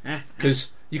 Ah.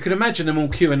 Because you can imagine them all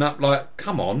queuing up like,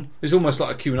 come on. It's almost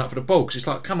like a queuing up for the Borgs. It's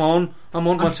like, come on, I'm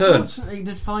on my turn. Unfortunately,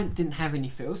 the Defiant didn't have any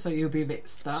fill, so you'll be a bit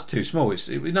stuck. It's too small. It was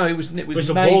It was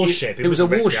a made- warship. It was a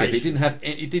warship. recreation. It didn't have.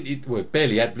 It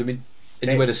barely had blooming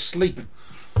anywhere to sleep.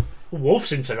 Wolf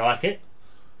seemed to like it.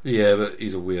 Yeah, but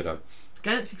he's a weirdo.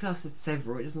 Galaxy class had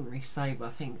several. It doesn't really say, but I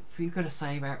think if you've got to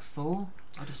say about 4,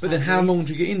 I'd just But say then, how at long least.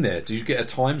 do you get in there? Do you get a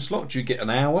time slot? Do you get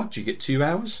an hour? Do you get 2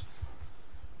 hours?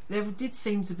 there did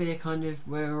seem to be a kind of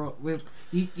where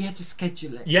you had to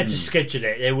schedule it. You had to schedule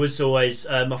it. There was always,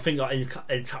 I think, like in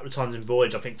a couple of times in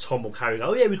Voyage, I think Tom will carry.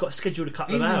 Oh yeah, we've got to schedule a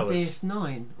couple Even of hours. in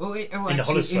DS9, or In the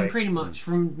actually, holosuite. in pretty much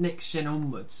from next gen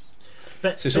onwards.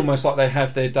 But, So it's almost like they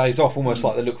have their days off, almost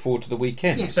like they look forward to the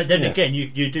weekend. Yes. But then Yeah. again,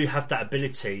 you do have that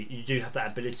ability. You do have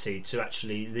that ability to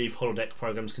actually leave holodeck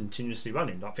programs continuously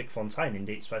running, like Vic Fontaine in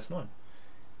Deep Space Nine.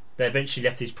 They eventually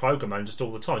left his program on just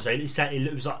all the time, so it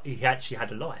was like he actually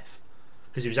had a life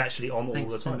because he was actually on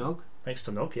Thanks all the to time. Nog. Thanks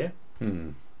to Nog, yeah. Hmm.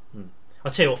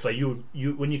 I'll tell you what, Phil,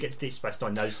 you when you get to Deep Space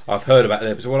Nine, those I've heard about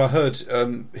that. Well, I heard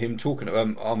him talking.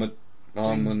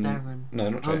 James Darren. No,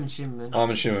 not Armin James. Shimon.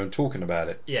 Armin Shimon talking about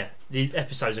it. yeah, the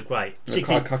episodes are great. I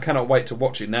cannot wait to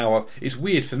watch it now. It's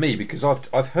weird for me because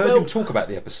I've heard him talk about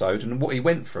the episode and what he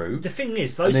went through, The thing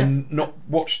is, and those then not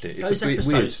watched it. It's those a bit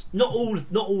episodes, not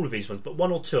all of these ones, but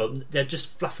one or two of them, they're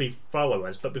just fluffy throwaway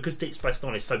ones. But because Deep Space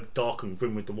Nine is so dark and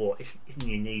grim with the war,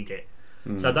 you need it.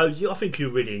 weird. So those, I think you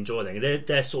really enjoy them.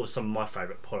 They're sort of some of my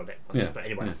favourite holodeck ones. Yeah, But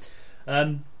anyway,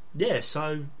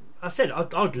 so I said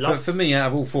I'd love For me, out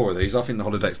of all four of these, I think the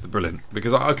holodeck's the brilliant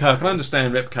because I can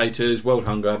understand replicators, world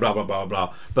hunger, blah blah blah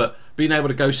blah, but being able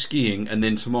to go skiing and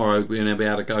then tomorrow being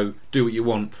able to go do what you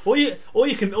want. Or you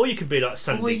can be like Or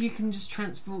Sunday. you can just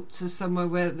transport to somewhere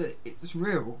where it's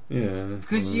real. Yeah,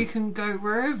 Because you can go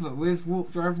wherever with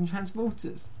warp drive and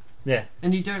transporters. Yeah,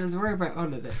 And you don't have to worry about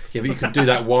holodecks. Yeah, but you can do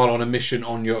that while on a mission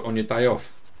on your day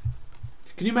off.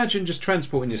 Can you imagine just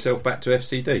transporting yourself back to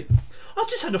FCD I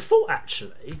just had a thought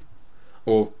actually.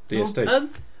 or DSD?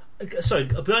 Sorry,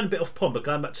 I'm going a bit off pond, but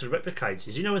going back to the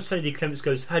replicators. You know when Sadie Clements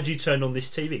goes, "How do you turn on this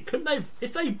TV?" Couldn't they,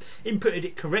 if they inputted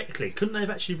it correctly, couldn't they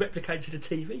have actually replicated a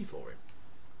TV for him?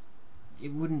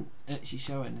 It wouldn't actually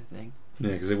show anything.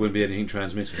 Yeah, because there wouldn't be anything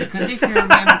transmitted. Because if you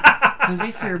remember,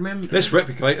 Let's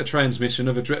replicate a transmission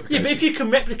of a replication. Yeah, but if you can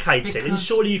replicate it, then Because-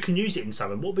 surely you can use it in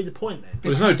something. What would be the point then?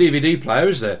 Well, there's no DVD player,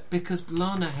 is there? because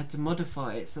Lana had to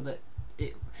modify it so that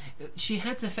she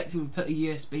had to effectively put a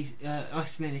USB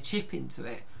isolated chip into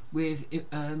it with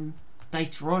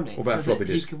data on it, What about so floppy that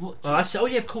he disk? could watch Oh,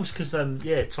 it. yeah, of course, because Tom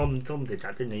did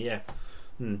that, didn't he? Yeah,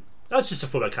 that's just a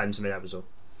thought that came to me. That was all.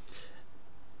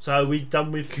 So are we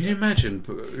done with? Can you imagine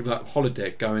like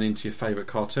holodeck going into your favourite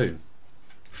cartoon?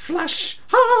 Flash!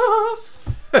 Ha!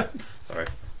 Sorry.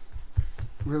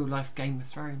 Real life Game of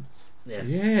Thrones. Yeah,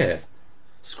 Yeah.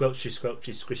 squelchy,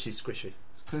 squelchy, squishy, squishy.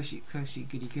 Squishy, cushy,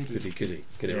 goody, goody. Goody.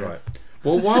 Get it Yeah. right.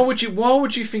 Well, why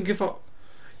would you think if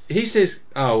he says,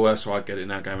 "Oh, well, so I get it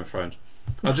now, Game of Thrones."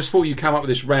 I just thought you come up with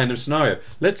this random scenario.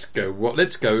 Let's go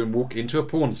and walk into a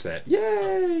porn set.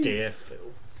 Yay! Dear Phil,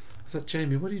 I was like,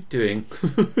 Jamie, what are you doing?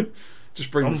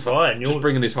 just I'm fine. just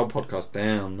bringing this whole podcast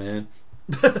down, man.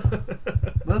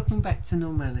 Welcome back to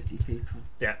normality, people.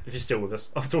 Yeah, if you're still with us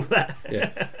after all that.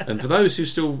 Yeah. And for those who are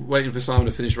still waiting for Simon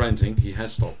to finish ranting, he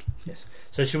has stopped. Yes.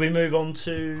 So should we move on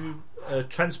to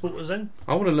transporters then?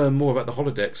 I want to learn more about the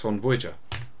holodecks on Voyager.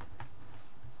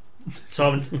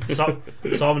 Simon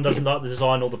doesn't like the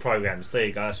design or the programs. There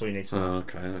you go. That's all you need to know. Oh,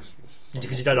 okay.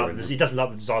 Because he doesn't like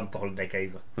the design of the holodeck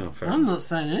either. Oh, fair I'm enough. not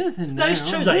saying anything. No, now. it's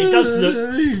true that it does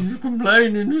look- He's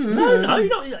complaining. No, you're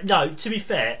not. No. To be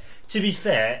fair to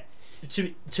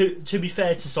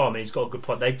Simon, he's got a good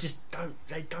point. They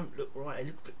don't look right. They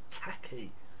look a bit tacky.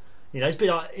 It's a bit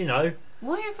like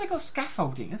Why have they got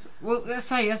scaffolding? Well, let's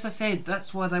say, as I said,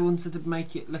 that's why they wanted to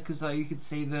make it look as though you could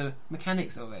see the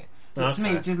mechanics of it. But to me,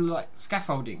 it just looked like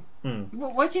scaffolding.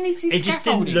 Why do you need to see It just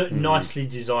scaffolding? didn't look nicely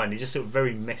designed. It just looked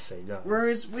very messy.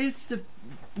 Whereas with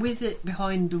it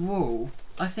behind the wall,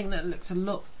 I think that looks a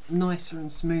lot nicer and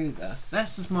smoother.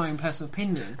 That's just my own personal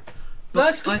opinion. But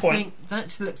That's a good I point. think that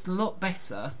just looks a lot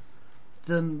better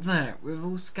than that with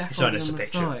all It's scaffolding only on a the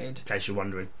picture, side. in case you're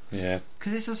wondering. Yeah.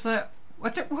 Because it's just like, why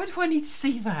do I need to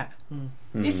see that? Mm.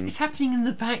 It's happening in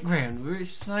the background where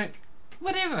it's like,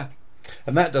 whatever.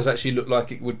 And that does actually look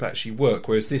like it would actually work,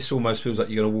 whereas this almost feels like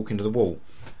you're going to walk into the wall.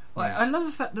 I love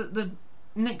the fact that the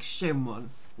next gen one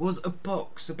was a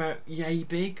box about yay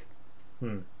big.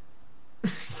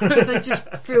 So they just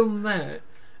filmed that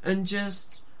and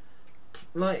just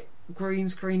like green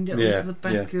screened it Yeah, onto the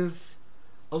back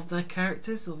of their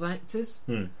characters or the actors.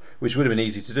 Which would have been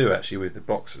easy to do actually with the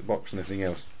box and everything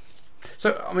else.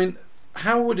 So, I mean,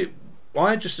 how would it...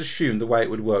 I just assumed the way it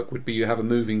would work would be you have a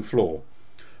moving floor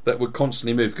that would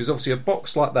constantly move, because obviously a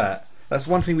box like that's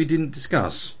one thing we didn't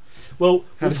discuss. Well,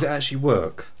 How does it actually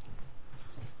work?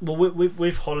 Well,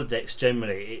 with holodecks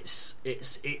generally,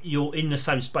 you're in the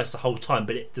same space the whole time,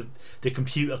 but the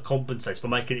computer compensates by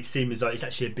making it seem as though it's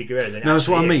actually a bigger area than it No, that's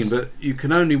what I actually mean, is. but you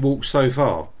can only walk so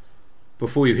far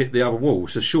before you hit the other wall.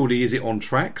 So surely, is it on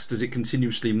tracks? Does it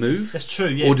continuously move? That's true,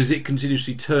 yeah. Or does it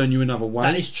continuously turn you another way?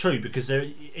 That is true, because they're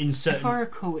in certain... If I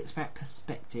recall, it's about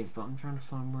perspective, but I'm trying to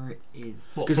find where it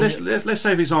is. What, Because from let's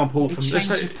say, for example, It let's changes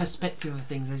say, the perspective of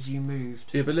things as you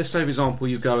moved. yeah, but let's say, for example,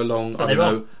 you go along, But I don't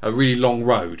they're know, a really long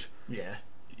road. Yeah.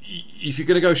 If you're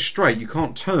going to go straight, you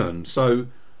can't turn. So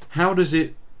how does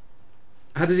it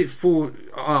fall?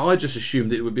 I just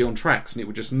assumed that it would be on tracks and it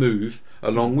would just move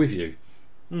along with you.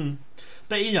 Mm.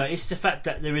 But, you know, it's the fact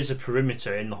that there is a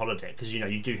perimeter in the holodeck, because, you know,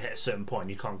 you do hit a certain point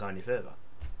and you can't go any further.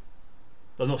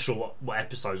 I'm not sure what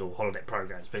episodes or holodeck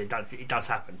programs, but it does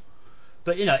happen.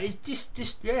 But, you know, it's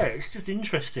just yeah, it's just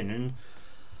interesting. And,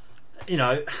 you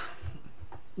know,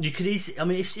 you could easily... I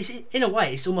mean, it's in a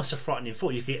way, it's almost a frightening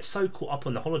thought. You could get so caught up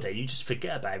on the holodeck, you just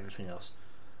forget about everything else.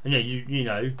 And, you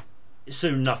know,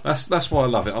 soon enough... That's why I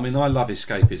love it. I mean, I love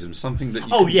escapism. Something that you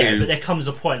Oh, can yeah, do. but there comes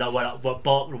a point like what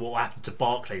happened to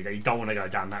Barclay, that you don't want to go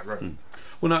down that route.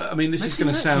 Well, no, I mean, this is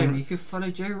going to Imagine that, sound... Jamie, you could follow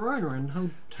Joe Reiner and whole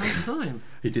time.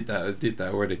 He did that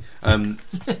already.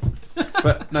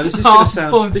 But no, this is going to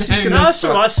sound... This is Jamie. going No, to... that's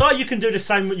all right. So you can do the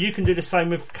same. You can do the same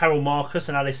with Carol Marcus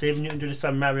and Alice Eve, and you can do the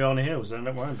same with Mariana Hills. And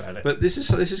don't worry about it. But this is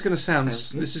going to sound...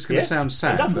 Sounds good. This is going to sound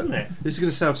sad. It does, but doesn't it? This is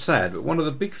going to sound sad, but one of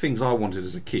the big things I wanted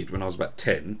as a kid when I was about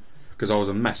 10, because I was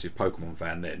a massive Pokemon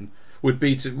fan then, would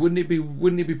be to... Wouldn't it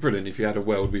be brilliant if you had a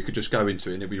world where you could just go into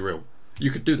it and it'd be real?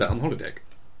 You could do that on holodeck.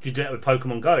 If you do that with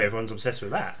Pokemon Go, everyone's obsessed with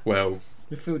that. Well,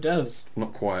 The Phil does.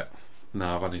 not quite.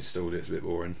 No, I've uninstalled it. It's a bit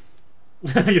boring.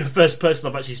 You're the first person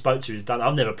I've actually spoke to who's done.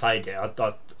 I've never played it. Not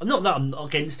that I'm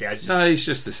against it. It's just, No, it's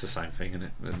the same thing, isn't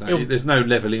it? There's no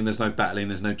levelling, there's no battling,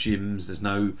 there's no gyms, there's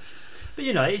no... but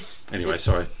you know, it's Anyway, it's,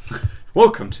 sorry.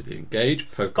 Welcome to the Engage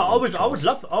Pokemon. But I would cast.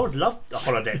 love a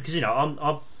holodeck, because you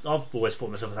know I've always thought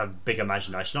myself as having a big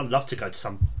imagination. I'd love to go to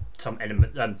some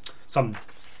element, some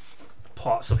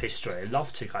parts of history. I'd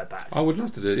love to go back. I would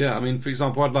love to do it, yeah. I mean, for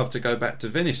example, I'd love to go back to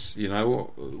Venice, you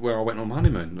know, where I went on my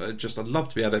honeymoon. I'd love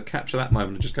to be able to capture that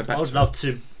moment and just go back I would to love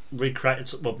to recreate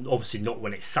it. Well, obviously not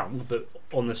when it sunk, but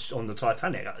on the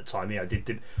Titanic at the time. You know,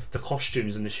 did the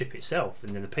costumes and the ship itself,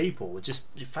 and then the people were just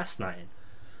fascinating.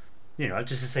 You know,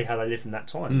 just to see how they lived in that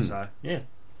time. So yeah.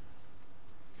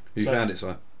 You So- found it,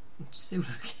 Si? Still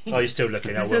looking. Oh, you're still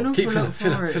looking. There's Oh an well. awful Keep lot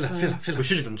filling, for it, so- We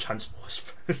should have done transports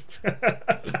first.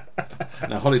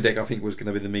 Now, Holodeck, I think, was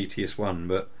going to be the meatiest one,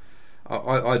 but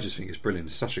I just think it's brilliant.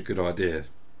 It's such a good idea.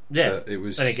 Yeah. It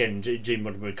was... And again, Gene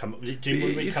Woodward would come up. Gene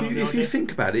Woodward If come up with the you idea?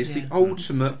 think about it, it's Yeah. the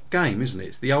ultimate game, isn't it?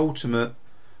 It's the ultimate...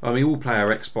 I mean, we all play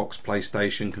our Xbox,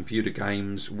 PlayStation, computer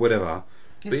games, whatever.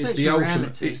 But it's the virtual ultimate.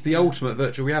 reality, It's the yeah. ultimate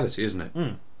virtual reality, isn't it?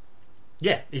 Mm.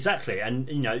 Yeah, exactly. And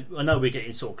you know, I know we're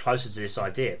getting sort of closer to this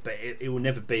idea, but it will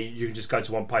never be. You can just go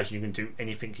to one page and you can do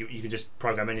anything. You can just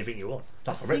program anything you want,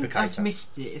 I like a think I've replicator.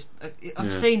 missed it. I've Yeah.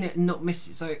 seen it and not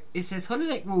missed it. So it says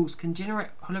holodeck walls can generate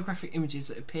holographic images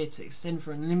that appear to extend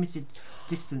for a limited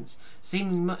distance,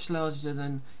 seemingly much larger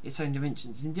than its own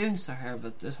dimensions. In doing so,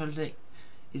 however, the holodeck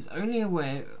is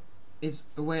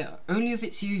aware only of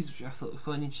its users, which I thought was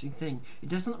quite an interesting thing. It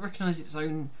does not recognise its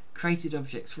own created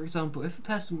objects. For example, if a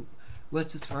person were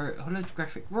to throw a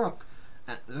holographic rock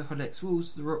at the holodeck's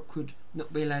walls, the rock would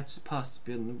not be allowed to pass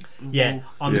beyond the Yeah, wall,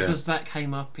 I'm Yeah. because that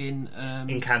came up in Encounter at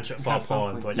Encounter Far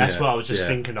Point. Point. That's Yeah, what I was just yeah.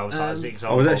 thinking of. So as the I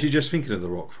example. was actually just thinking of the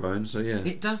rock throne, so yeah.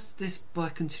 It does this by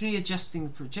continually adjusting the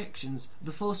projections of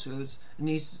the force fields and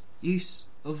use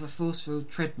of a force field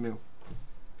treadmill.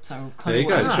 So kind There you of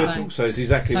go. what Ah. I'm saying. So it's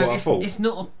exactly So what I thought. it's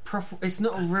not a proper, it's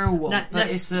not a real one, No, but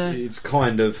no. it's a. It's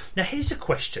kind of... Now here's a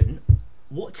question: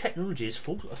 what technology is a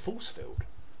force field?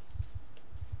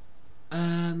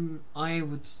 I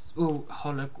would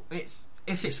It's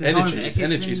if it's in energy. holodeck, It's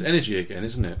energy. in- It's energy again,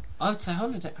 isn't it? I would say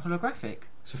holographic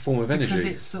It's a form of energy. because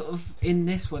it's sort of in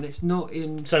this one. It's not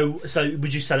in. So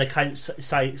would you say the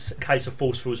case of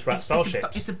force fields throughout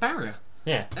starships? It's a barrier.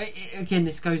 Yeah. Again,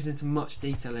 this goes into much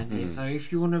detail in here. So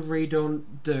if you want to read on,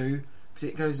 do, because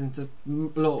it goes into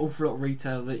awful lot of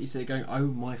retail that you see going, oh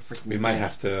my freaking. We may God.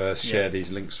 have to share Yeah.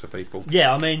 these links for people.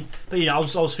 Yeah, I mean, but you know, I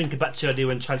was thinking back to the idea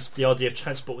when the idea of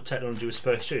transport technology was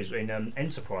first used in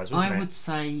Enterprise, wasn't I it? would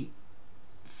say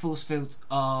force fields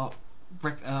are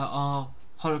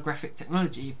holographic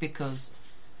technology because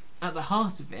at the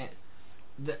heart of it,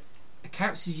 the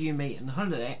characters you meet in the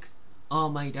holodecks are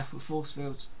made up of force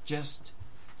fields, just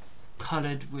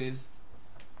coloured with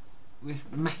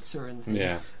matter and things.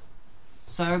 Yeah.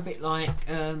 So a bit like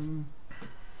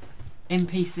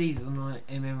NPCs on like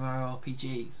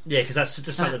MMORPGs. Yeah, because that's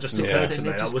just something that just Yeah. occurred to Thing,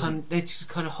 me. they're just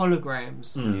kind of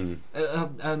holograms,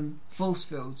 Mm. force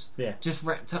fields, Yeah. just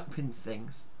wrapped up in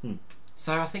things. Hmm.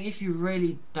 So I think if you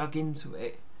really dug into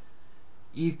it,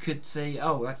 you could see,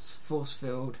 oh, that's force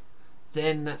field,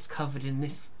 then that's covered in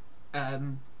this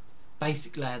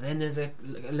basic layer, then there's a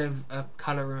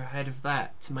colour ahead of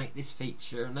that to make this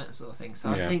feature and that sort of thing. So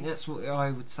I think that's what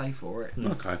I would say for it.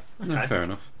 Okay. No, fair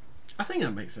enough. I think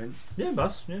that makes sense. Yeah, it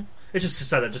does. Yeah, it's just to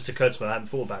say that just occurred to me. I hadn't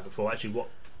thought about it before. Actually, what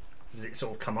does it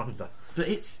sort of come under? But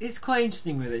it's quite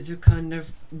interesting with it, just kind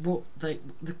of what the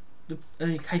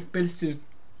capability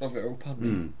of it all.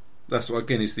 Pardon me. That's what,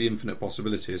 again, it's the infinite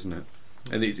possibility, isn't it?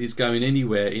 And it's going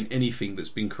anywhere in anything that's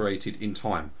been created in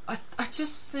time. I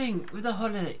just think with the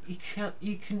holodeck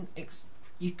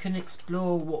you can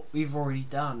explore what we've already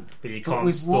done, But you but can't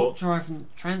with explore. warp drive and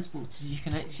transporters you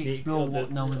can actually explore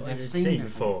what no one's ever seen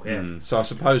before. Yeah. So I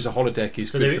suppose a holodeck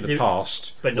is So good there- for the there-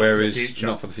 past, but not for the whereas future.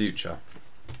 not for the future.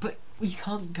 But you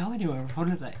can't go anywhere with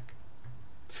holodeck.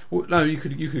 Well, no, you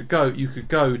could go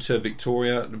to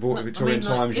Victoria, Victorian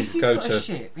times. You If could you've go got to. a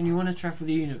ship and you want to travel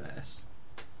the universe,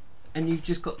 and you've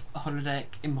just got a holodeck,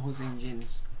 impulse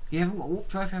engines, you haven't got warp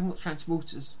drive, you haven't got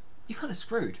transporters, you're kind of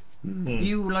screwed. Mm.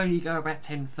 You will only go about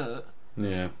 10 foot.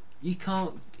 Yeah. You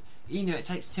can't. It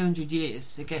takes 200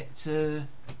 years to get to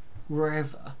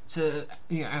wherever, to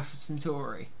Alpha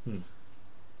Centauri.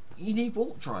 You need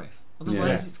warp drive,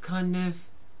 otherwise it's kind of.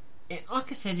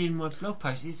 Like I said in my blog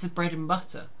post, it's a bread and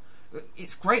butter.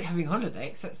 It's great having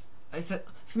holodecks.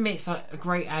 For me, it's like a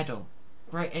great add-on,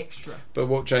 great extra. But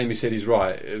what Jamie said is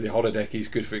right. The holodeck is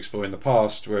good for exploring the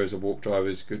past, whereas a warp drive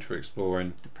is good for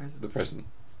exploring The the present.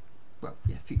 Well,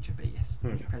 yeah, future, but yes, the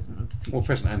present and the future. Well,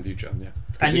 present and future, yeah.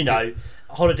 And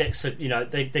holodecks are,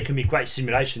 they can be great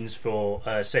simulations for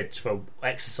for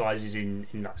exercises in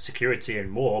like security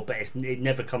and war, but it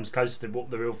never comes close to what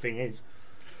the real thing is.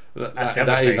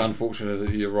 That is unfortunate. That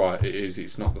you're right. It is.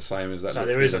 It's not the same as that. So look,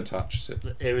 there is feel, and touch. Is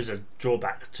it? There is a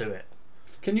drawback to it.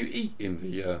 Can you eat in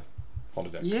the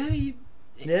holodeck? Yeah, you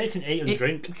can eat and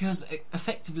drink. because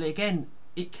effectively, again,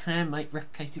 it can make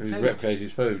replicated It's food.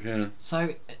 replicated food. Yeah.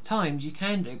 So at times you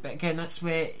can do, but again, that's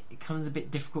where it becomes a bit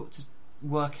difficult to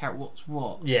work out what's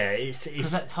what. Yeah, it's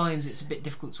Because at times it's a bit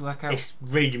difficult to work out. it's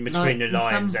reading between Like, the in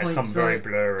some lines that become points, very like,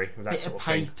 blurry with that bit sort of of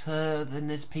thing. paper, then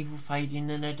there's people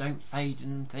fading and they don't fade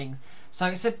and things. So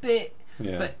it's a bit,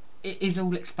 Yeah. but it is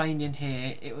all explained in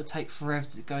here. It will take forever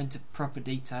to go into proper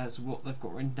details of what they've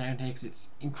got written down here because it's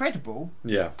incredible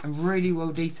Yeah. and really well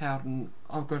detailed, and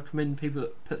I've got to commend people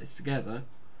that put this together.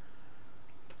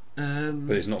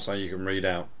 But it's not something you can read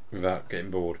out without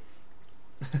getting bored.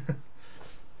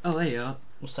 Oh, there you are.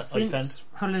 What's that? Since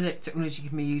holodeck technology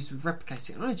can be used with replicated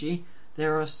technology,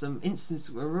 there are some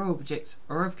instances where real objects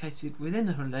are replicated within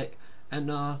the holodeck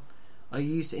and are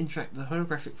used to interact with the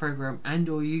holographic program and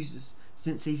or users.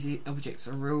 Since these objects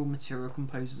are real material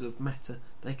composers of matter,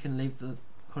 they can leave the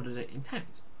holodeck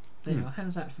intact. There you are.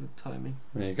 How's that for timing?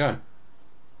 There you go.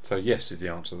 So yes is the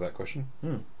answer to that question.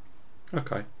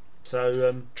 Okay.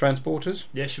 So Transporters.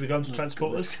 yeah, should we go on to Oh, transporters?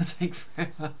 God, it's going to take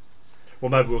forever. Well,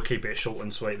 maybe we'll keep it short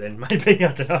and sweet then. Maybe,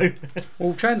 I don't know.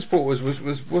 Well, transporters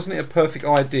wasn't it a perfect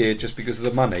idea just because of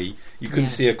the money? You couldn't Yeah.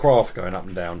 see a craft going up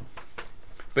and down.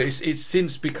 But it's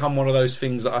since become one of those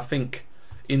things that I think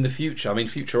in the future. I mean,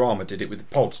 Futurama did it with the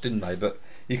pods, didn't they? But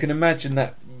you can imagine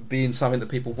that being something that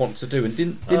people want to do. And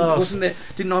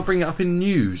didn't I bring it up in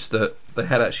news that they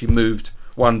had actually moved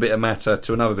one bit of matter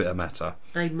to another bit of matter?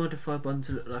 They modified one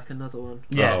to look like another one.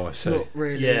 Yeah. Oh, I It's see. not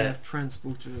really Yeah.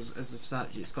 transporters as of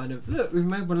such. It's kind of, look, we've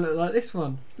made one look like this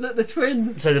one. Look, the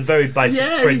twins. So the very basic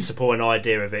Yay! principle and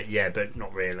idea of it, yeah, but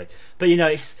not really. But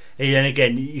it's and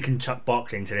again, you can chuck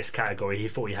Barclay into this category. He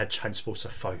thought he had transporter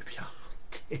phobia.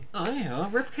 Oh yeah,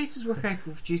 replicators were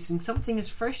capable of producing something as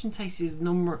fresh and tasty as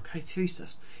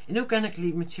non-replicators,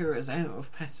 inorganically materials out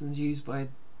of patterns used by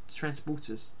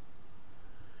transporters.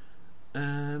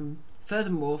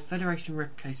 Furthermore, Federation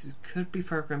replicators could be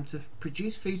programmed to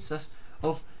produce foodstuffs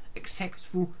of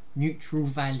acceptable neutral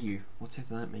value,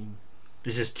 whatever that means.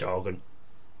 This is jargon,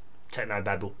 techno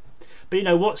babble. But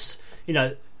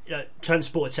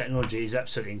transporter technology is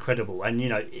absolutely incredible, and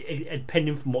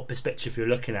depending from what perspective you're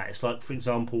looking at, it's like, for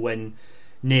example, when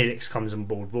Neelix comes on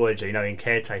board Voyager, in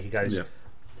Caretaker, he goes, Yeah.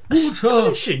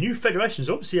 astonishing, new Federation's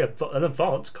obviously an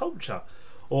advanced culture.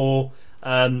 Or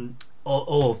there's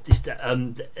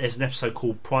an episode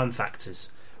called Prime Factors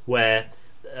where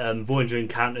Voyager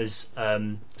encounters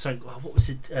what was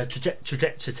it?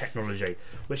 Trajector technology,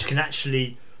 which can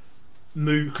actually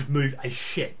move a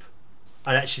ship.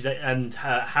 And actually,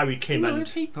 Harry Kim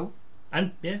People.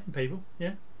 people,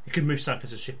 yeah, it could move something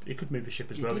as a ship. It could move a ship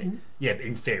as well. Didn't. Yeah, but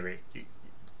in theory, I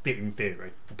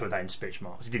put that in speech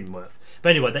marks. It didn't work. But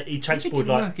anyway, he If it transported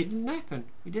didn't work, it didn't happen.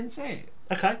 We didn't say it.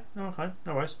 Okay, no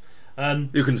worries.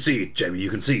 You concede, Jamie.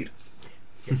 You concede.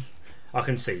 Yes, I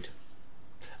concede.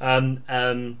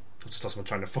 I just lost my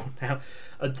train of thought now.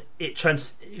 You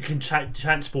can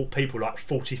transport people like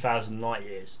 40,000 light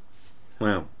years.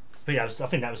 Wow. But yeah, I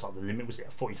think that was like the limit, was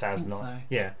it? 40,000 light. So.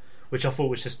 Yeah, which I thought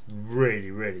was just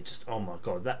really, really just, oh my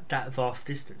god, that vast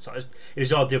distance. It was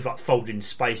the idea of like folding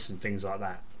space and things like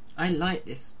that. I like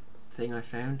this thing I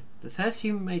found. The first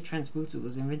human-made transporter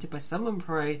was invented by someone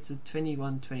prior to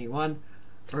 2121,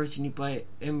 originally by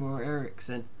Emil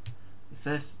Ericsson. The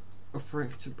first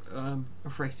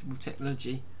operatable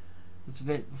technology was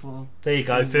developed for. There you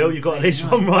go, Phil. You got this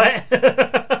one right.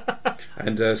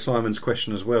 And Simon's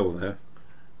question as well there.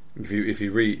 If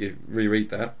you reread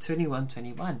that.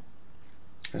 2121.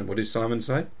 And what did Simon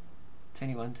say?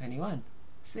 2121.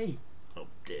 See. Oh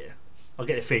dear. I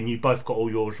get the feeling you both got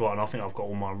all yours right, and I think I've got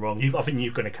all mine wrong. I think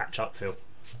you're going to catch up, Phil.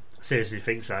 I seriously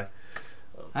think so.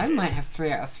 Oh, I might have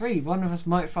 3 out of 3. One of us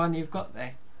might find you've got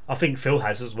there. I think Phil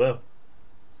has as well.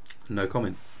 No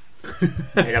comment.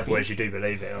 In other words, you do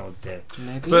believe it. Oh dear.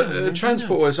 Maybe. But maybe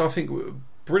transporters, I think,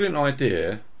 brilliant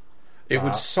idea. It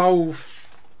would solve.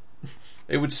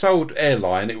 It would solve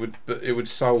airline. It would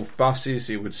solve buses.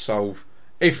 It would solve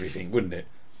everything, wouldn't it?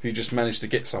 If you just managed to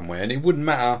get somewhere, and it wouldn't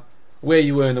matter where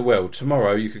you were in the world.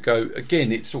 Tomorrow you could go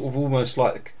again. It's sort of almost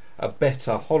like a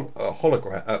better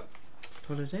holodeck.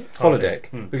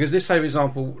 Because let's say, for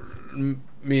example,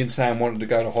 me and Sam wanted to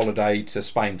go on a holiday to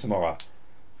Spain tomorrow.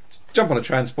 Jump on a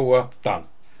transporter, done.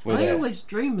 We're I there. always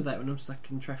dream of that when I'm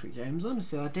stuck in traffic jams.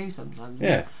 Honestly, I do sometimes.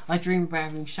 Yeah. I dream about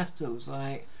having shuttles.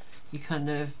 Like you kind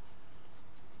of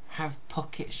have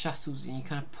pocket shuttles, and you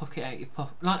kind of pocket out your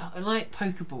pocket, like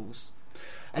Pokeballs,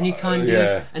 and you kind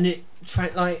of and it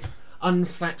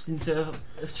unflaps into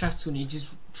a shuttle, and you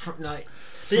just fly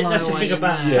that's the away thing in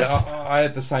about there. I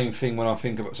had the same thing when I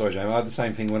think about. Sorry, Jamie. I had the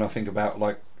same thing when I think about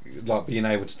like being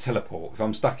able to teleport. If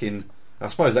I'm stuck in, I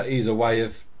suppose that is a way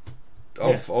of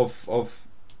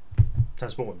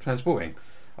transporting.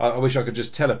 I wish I could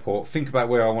just teleport. Think about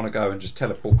where I want to go and just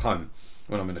teleport home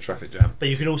when I'm in a traffic jam. But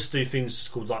you can also do things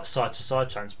called like side-to-side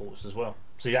transports as well.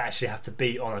 So you actually have to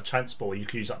be on a transport. You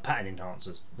can use like pattern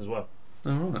enhancers as well.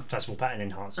 Oh, right. Transport pattern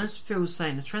enhancers. As Phil was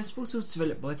saying, the transporter was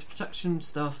developed by the production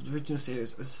staff of the original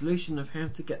series as a solution of how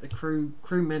to get the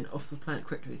crewmen off the planet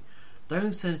quickly. The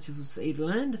alternative was to either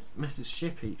land a massive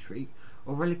ship each week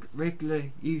or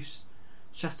regular use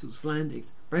shuttles for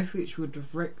landings, both of which would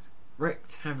have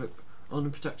wreaked havoc on the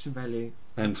production value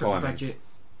And timing. budget.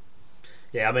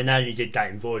 Yeah, I mean, they only did that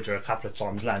in Voyager a couple of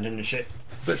times, landing the ship.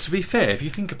 But to be fair, if you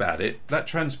think about it, that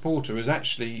transporter has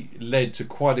actually led to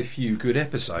quite a few good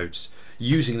episodes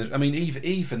using the. I mean,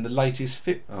 even the latest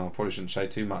film. Oh, I probably shouldn't say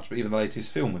too much, but even the latest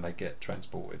film when they get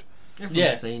transported.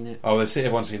 Everyone's seen it. Oh,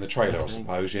 everyone's seen the trailer, I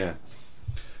suppose. Yeah.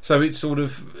 So it's sort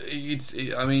of it's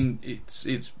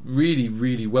really,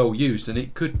 really well used, and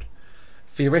it could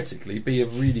theoretically be a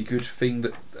really good thing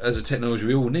that as a technology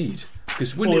we all need,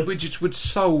 because it just would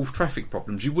solve traffic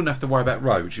problems. You wouldn't have to worry about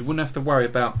roads. You wouldn't have to worry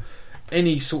about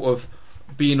any sort of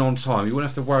being on time. You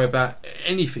wouldn't have to worry about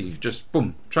anything. Just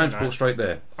boom, transport straight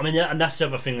there. I mean, and that's the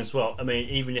other thing as well. I mean,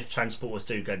 even if transporters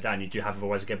do go down, you do have other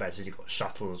ways to get back. So you've got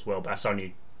shuttle as well, but that's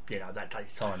only that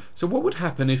takes time. So what would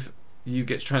happen if you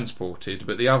get transported,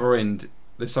 but the other end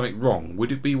there's something wrong?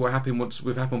 Would it be what happened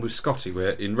with Scotty, where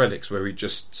in Relics, where he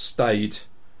just stayed?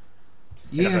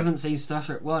 You haven't seen Star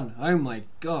Trek 1. Oh my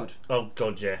god. Oh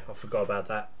god, yeah, I forgot about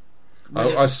that.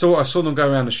 I saw them go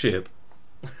around the ship.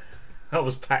 That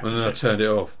was packed. And then I turned it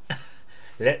off.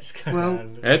 Let's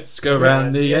go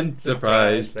round the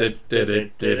Enterprise. Well,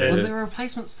 the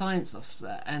replacement science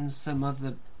officer and some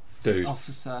other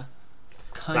officer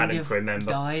kind of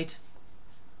died.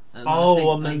 And I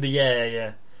remember.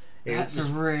 Yeah. That's a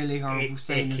really horrible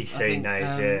scene. Icky scene,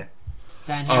 yeah.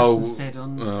 Dan Harrison said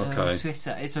on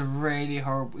Twitter, it's a really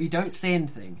horrible. You don't see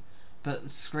anything, but the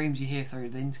screams you hear through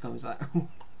the intercom is like.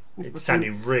 It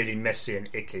sounded really messy and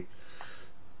icky.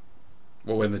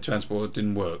 Well, when the transport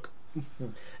didn't work,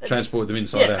 transported them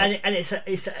inside out. And it's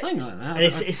something like that. And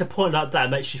it's a point like that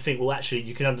makes you think. Well, actually,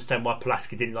 you can understand why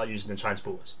Pulaski didn't like using the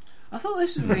transporters. I thought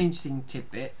this was a very interesting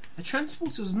tidbit. A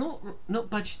transporter was not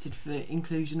budgeted for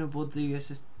inclusion aboard the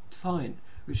USS Defiant,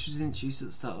 which was introduced at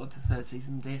the start of the third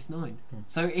season of DS9.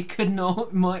 So it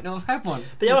might not have had one.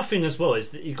 But the other thing as well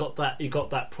is that you got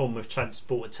that problem with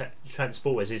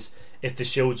transporters is if the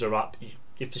shields are up,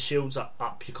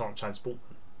 you can't transport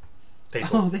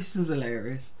people. Oh, this is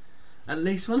hilarious. At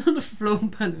least one of the floor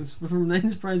panels from the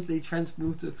Enterprise D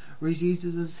transporter was used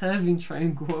as a serving tray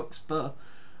in Quark's bar,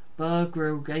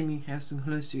 grill, gaming house, and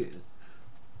hallucinatory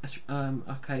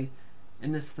arcade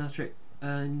in the Star Trek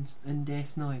and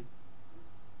DS9.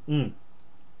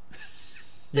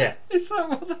 Yeah. It's like,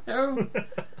 what the hell?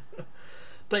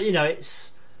 But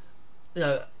it's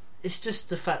it's just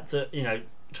the fact that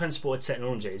transport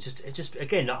technology. It's just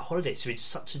again like holidays. It's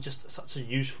such a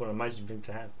useful and amazing thing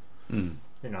to have. Mm.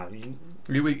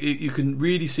 You You can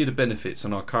really see the benefits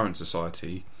in our current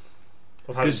society.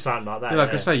 of having something like that.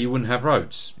 Like I say, you wouldn't have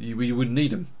roads. You wouldn't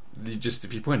need them. It'd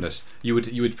be pointless. You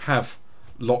would have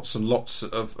lots and lots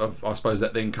of I suppose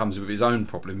that then comes with its own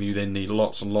problem. You then need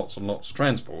lots and lots and lots of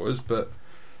transporters, but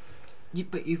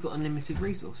you've got unlimited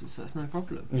resources, so it's no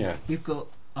problem. yeah, You've got,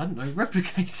 I don't know,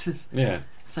 replicators. yeah.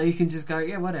 So you can just go,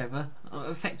 yeah, whatever.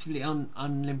 Effectively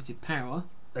unlimited power.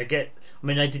 They did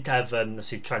have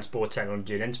obviously transport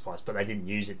technology and Enterprise, but they didn't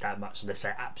use it that much unless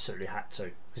they absolutely had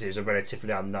to, because it was a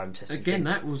relatively unknown testing. Again, thing.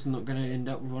 that was not going to end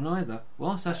up with one either.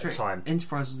 Whilst At the time.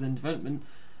 Enterprise was in development,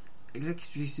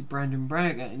 executive producer Brandon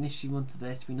Braga initially wanted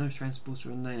there to be no transporter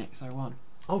on the NX-01.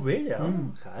 Oh really? Oh,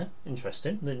 Mm. okay,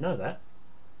 interesting. Didn't know that.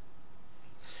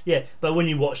 Yeah, but when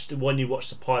you watch the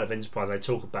pilot of Enterprise, they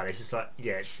talk about it. It's just like,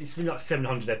 yeah, it's been like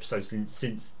 700 episodes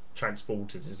since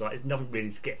Transporters. It's like it's nothing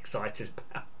really to get excited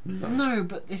about. No,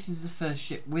 but this is the first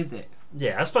ship with it.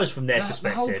 Yeah, I suppose from their The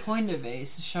perspective. whole point of it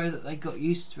is to show that they got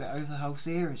used to it over the whole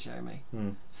series, Jeremy.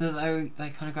 Mm. So they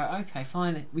kind of go, okay,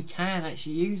 fine, we can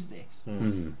actually use this.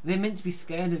 Mm. They're meant to be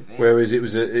scared of it. Whereas it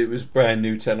was brand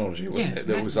new technology, wasn't Yeah, it?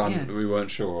 That was exactly, we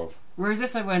weren't sure of. Whereas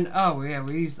if they went, oh yeah,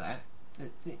 we'll use that,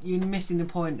 you're missing the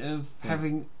point of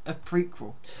having a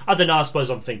prequel. I don't know. I suppose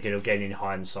I'm thinking of getting in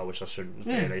hindsight, which I shouldn't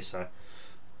really. So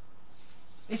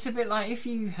It's a bit like if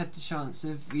you had the chance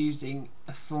of using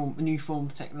a new form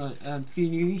of technology,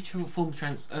 new form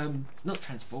of not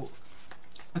transport,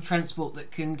 a transport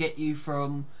that can get you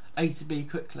from A to B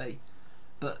quickly,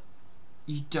 but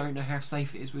you don't know how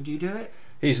safe it is. Would you do it?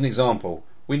 Here's an example: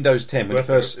 Windows 10.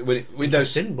 Windows.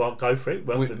 interesting. Well, go for it.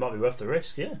 It might be worth the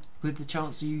risk. Yeah, With the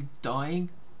chance of you dying?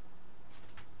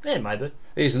 yeah, maybe.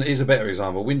 Here's a better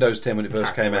example. Windows 10 when it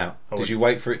first came out. I Did you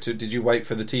wait for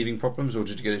the teething problems, or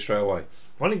did you get it straight away?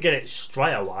 I didn't get it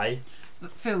straight away.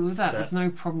 But Phil, with that, there's no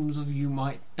problems of you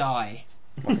might die.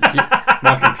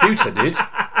 My computer did.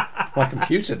 My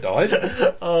computer died.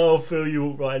 Oh, Phil, you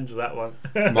walked right into that one.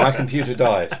 My computer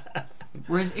died.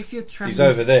 Whereas if you're traveling, He's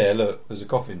over there. Look, there's a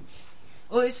coffin.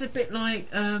 well, it's a bit like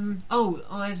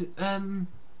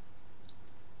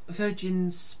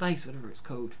Virgin Space, whatever it's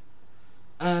called.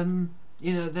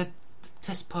 The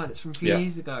test pilots from a few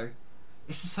years ago.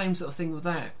 It's the same sort of thing with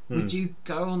that. Would you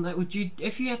go on that? Would you,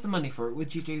 if you had the money for it,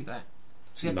 would you do that?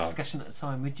 We had a discussion at the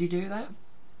time. Would you do that?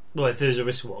 Well, if there's a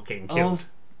risk of getting killed. Of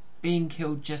being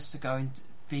killed just to go and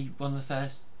be one of the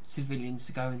first civilians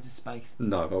to go into space?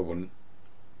 No, I wouldn't.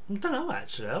 I don't know,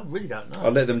 actually. I really don't know.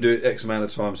 I'd let them do it X amount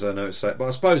of times so they know it's safe. But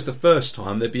I suppose the first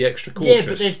time they'd be extra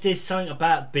cautious. Yeah, but there's something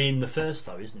about being the first,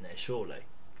 though, isn't there, surely?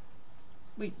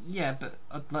 Well, yeah, but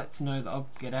I'd like to know that I'll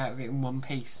get out of it in one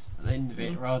piece at the end of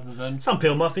it, rather than... Some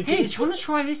people might think Hey, it do is. you want to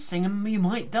try this thing and you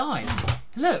might die?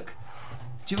 Look,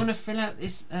 do you want to fill out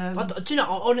this... Do you know,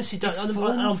 I honestly don't... this I'm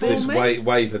form being- this me?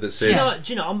 waiver that says...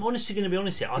 Do you know, I'm honestly going to be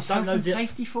honest here. I this don't health know and the...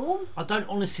 safety form? I don't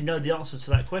honestly know the answer to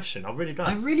that question. I really don't.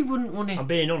 I really wouldn't want to... I'm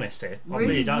being honest here. I really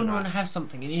really don't wouldn't know. want to have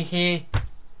something and you hear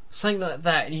something like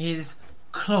that and you hear this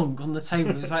clonk on the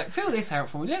table. It's like, fill this out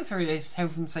for me. Look through this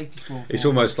health and safety form. It's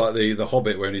almost like the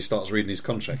Hobbit when he starts reading his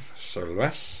contract. So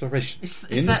laceration, It's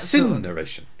that sort of-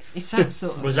 incineration. It's that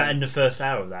sort of Was thing. that in the first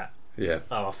hour of that? Yeah.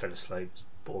 Oh, I fell asleep. It's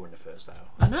boring the first hour.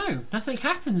 I know. Nothing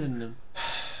happens in them.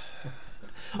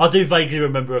 I do vaguely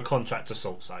remember a contract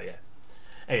assault, so yeah.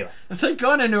 Anyway, Have they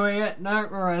gone anywhere yet? No,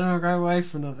 alright, I'll go away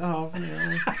for another half an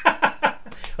hour.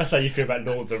 that's how you feel about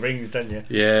Lord of the Rings, don't you?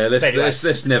 Yeah, But anyway.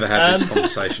 let's never have this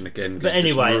conversation again. 'Cause But it's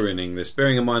just anyway. ruining this.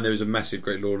 Bearing in mind there was a massive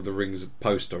Great Lord of the Rings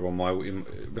poster on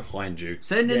behind you.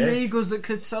 Send in Yeah. the Eagles that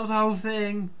could solve the whole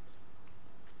thing.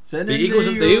 Send The in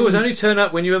Eagles only turn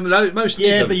up when you most need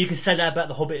Yeah, them. but you can say that about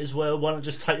the Hobbit as well. Why not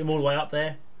just take them all the way up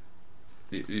there?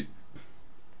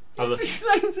 Other-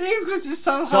 the Eagles just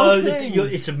solve the So whole thing.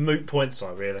 it's a moot point,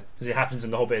 so really, because it happens in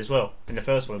the Hobbit as well. In the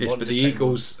first one, Yes, why but not the just take them all?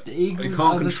 Eagles. The Eagles You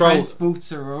can't are control- the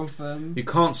transporter of... You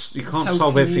can't Solve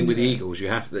solve everything with the universe.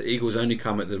 Eagles. The Eagles only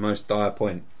come at the most dire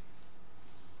point.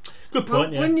 Good well,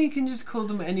 point. Yeah. when you can just call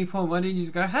them at any point, why don't you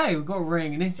just go, hey, we've got a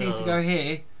ring and it needs to go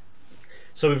here.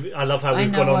 So I love how I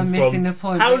we've know gone on I'm missing from. the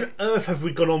point. How but- on earth have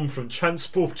we gone on from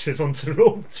transporters onto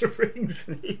Lord of the Rings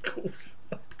and Eagles?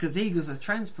 Because Eagles are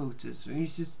transporters. You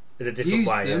just In a different use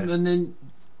way. them Yeah. and then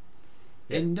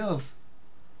Yeah. end of.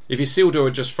 If Isildur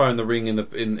had just thrown the ring in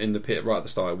the pit right at the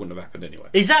start, it wouldn't have happened anyway.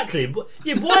 Exactly.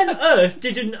 Yeah. Why on earth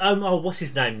didn't? What's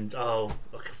his name? Oh,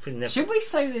 I can never. Should we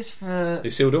say this for...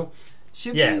 Isildur?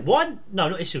 Should Yeah. we... Why? No,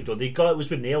 not Isildur. The guy that was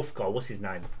with him, the elf guy. What's his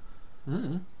name?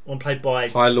 One played by.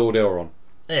 High Lord Elrond.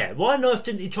 Yeah. Why on earth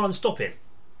didn't he try and stop him?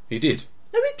 He did.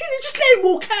 No, he didn't. Just let him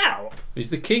walk out. He's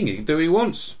the king. He can do what he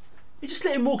wants. He just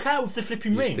let him walk out with the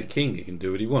flipping He's ring. the king. He can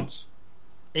do what he wants.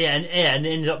 Yeah, and it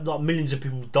ended up like millions of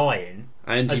people dying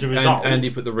And as he, a result. and he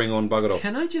put the ring on, buggered off.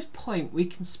 Can I just point? We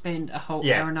can spend a whole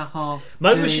Yeah. hour and a half.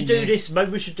 Maybe doing we should do this.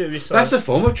 Maybe we should do this. That's a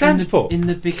form of transport. in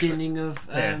the beginning of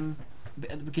Yeah. at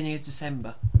the beginning of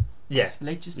December. Yeah.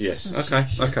 Possibly. Just Yes. some Okay.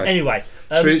 suggestions. Okay. Anyway,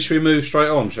 Should we move straight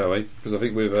on, shall we? Because I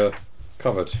think we've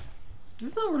covered.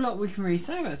 There's not a lot we can really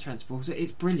say about Transporter.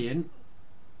 It's brilliant.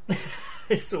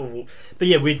 it's all. But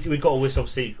yeah, we got all this.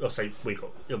 Obviously, we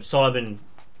got Simon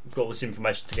got all this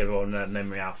information together on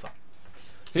Memory Alpha.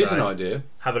 Here's So, an idea.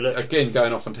 Have a look. Again,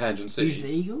 going off on Tangent Use the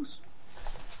City. Eagles.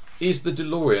 Is the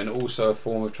DeLorean also a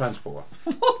form of transporter?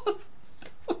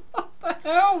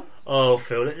 Hell. Oh,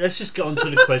 Phil, let's just get on to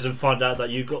the quiz and find out that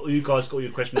you guys got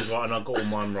your questions right and I got all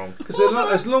mine wrong. Because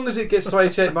as long as it gets to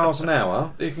 88 miles an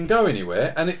hour, it can go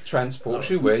anywhere and it transports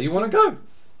you where you want to go.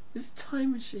 It's a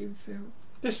time machine, Phil.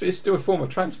 Yes, but it's still a form of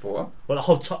transporter. Well, a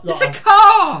hot tub. It's a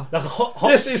car. Like a hot.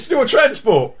 Yes, it's still a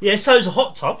transport. Yeah, so is a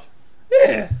hot tub.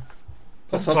 Yeah.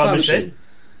 That's That's a time machine.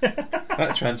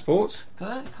 That transports.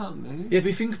 But that can't move. Yeah, but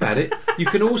if you think about it, you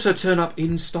can also turn up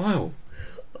in style.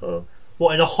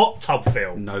 What, in a hot tub,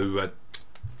 Phil? No,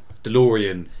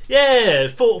 DeLorean. Yeah,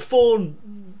 four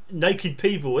naked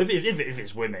people. If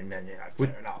it's women, then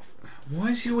fair enough. Why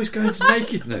is he always going to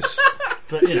nakedness?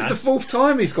 But This is the fourth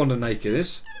time he's gone to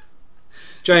nakedness.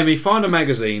 Jamie, find a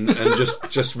magazine and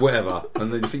just whatever,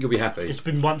 and then you think you'll be happy. it's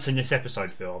been once in this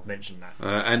episode, Phil. I've mentioned that.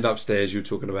 And upstairs, you were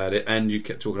talking about it, and you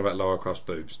kept talking about Lara Croft's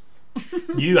boobs.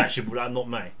 You actually brought that, not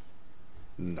me.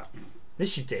 No.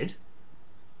 Yes, you did.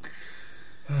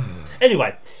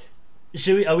 Anyway,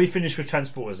 are we finished with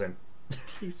transporters then?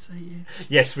 Please say yeah.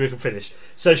 Yes, we can finish.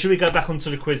 So, should we go back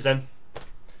onto the quiz then?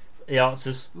 The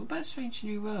answers. What about Strange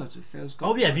New Worlds? It feels good.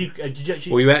 Oh yeah, did you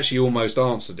actually? Well, you actually almost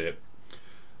answered it.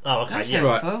 Oh, okay, That's yeah.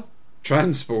 Right. helpful.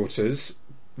 Transporters.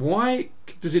 Why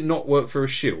does it not work for a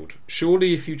shield?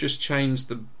 Surely, if you just change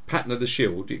the pattern of the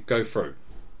shield, it'd go through.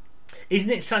 Isn't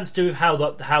it something to do with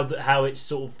how it's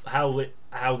sort of how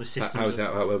the system? How is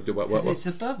that? Because it's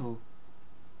a bubble.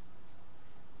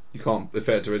 You can't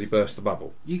effectively burst the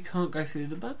bubble. You can't go through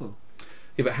the bubble.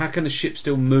 Yeah, but how can a ship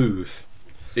still move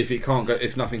if it can't go?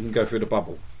 If nothing can go through the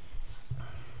bubble?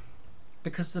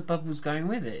 Because the bubble's going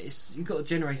with it. You've got a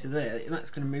generator there, and that's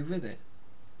going to move with it.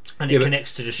 And Yeah, it but-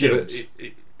 connects to the Yeah, but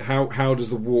shields. how does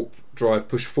the warp drive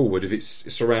push forward if it's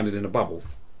surrounded in a bubble?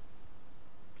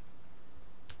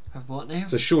 Have what now?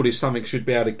 So surely something should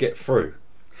be able to get through.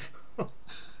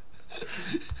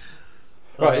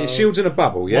 Right, it shields in a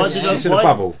bubble, yes? did I- It's in a why-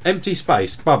 bubble. Empty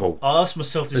space, bubble. I asked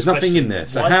myself this There's nothing question. in there.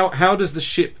 So Why- how does the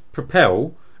ship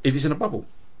propel if it's in a bubble?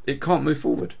 It can't move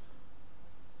forward.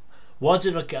 Why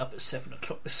did I get up at 7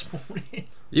 o'clock this morning?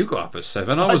 You got up at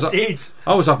 7. I was up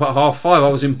at 5:30. I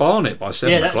was in Barnet by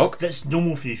 7 yeah, o'clock. that's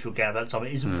normal for you if you're getting up at that time.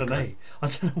 It isn't for Okay. me. I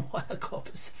don't know why I got up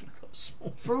at 7 o'clock this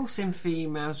morning. For all sympathy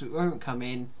emails that won't come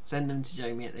in, send them to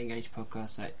Jamie at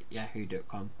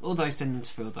theengagepodcast@yahoo.com. Although send them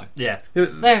to Phil though. Yeah. There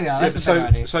we go, that's a better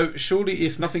idea. So surely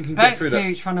if nothing can Back get through to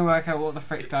that... trying to work out what the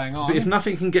frick's going on. But if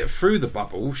nothing can get through the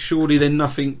bubble, surely then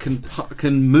nothing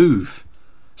can move.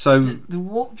 So the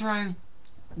warp drive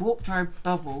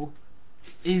bubble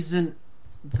isn't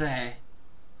there.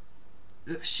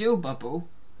 The shield bubble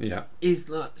yeah, is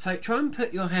like, so try and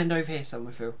put your hand over here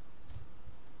somewhere, Phil.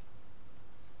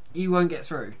 You won't get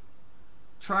through.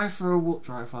 Try for a warp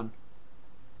drive one.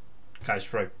 Goes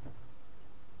through.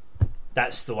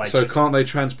 That's the way so to... can't they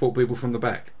transport people from the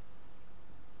back?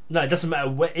 No, it doesn't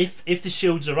matter. If the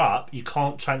shields are up, you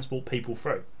can't transport people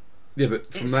through. Yeah,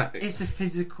 but from that, It's a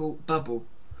physical bubble.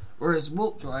 Whereas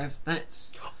warp drive,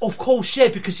 that's... Of course, yeah,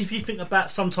 because if you think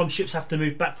about sometimes ships have to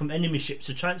move back from enemy ships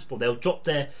to transport, they'll drop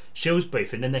their shields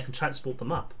brief and then they can transport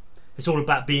them up. It's all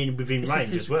about being within It's range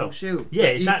a as physical well. shield. Yeah,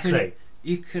 But exactly.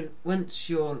 You can once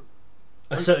you're...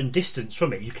 A certain distance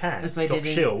from it, you can As they drop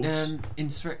did shields. in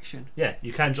Insurrection. Yeah,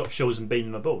 you can drop shields and beam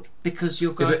them aboard. Because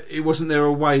you're yeah, going... but it wasn't there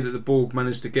a way that the Borg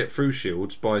managed to get through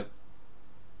shields by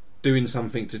doing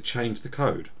something to change the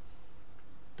code?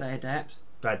 They adapt.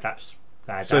 That's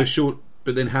So short.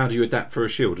 But then, how do you adapt for a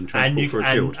shield and transport for a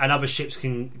shield? And other ships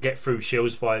can get through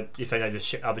shields if they know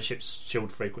the other ships'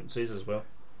 shield frequencies as well.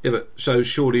 Yeah, but so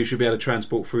surely you should be able to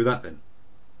transport through that then.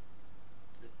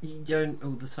 You don't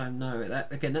all the time know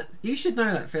it. You should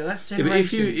know that, Phil. That's Yeah, but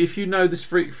generations. if you know this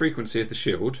frequency of the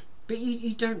shield, But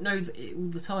you don't know it all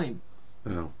the time.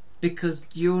 oh, Because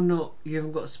you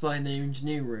haven't got a spy in the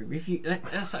engineering room.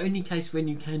 That's the only case when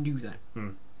you can do that.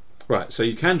 right. So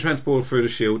you can transport through the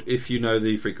shield if you know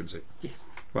the frequency. Yes.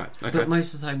 Right. Okay. But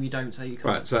most of the time you don't, so you can't.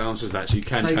 Right. So that answers that. So you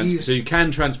can So you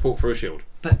can transport through a shield.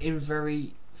 But in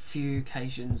very few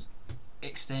occasions,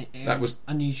 That was-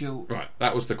 unusual. Right.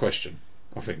 That was the question.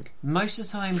 I think. Most of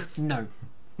the time, no.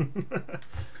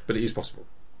 But it is possible.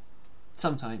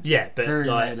 Sometimes. Yeah, but Very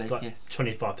like rarely, yes.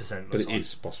 25%. But it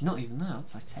is possible. Not even that. I'd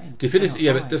say 10. Definitively. 10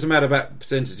 Yeah, or but it 5. doesn't matter about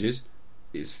percentages.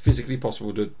 It's physically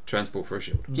possible to transport through a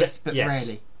shield. Yes, but Yes.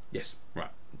 rarely. Yes. Right.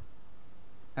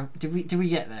 Did we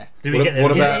get there? Do we What, get there?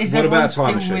 what about Is what everyone about a time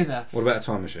still machine? with us? What about a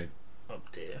time machine? Oh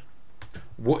dear.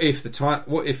 What if the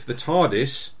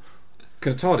TARDIS?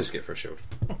 Can a TARDIS get through a shield?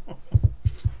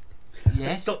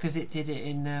 Yes, Stop. because it did it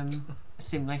in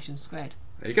Simulation Squared.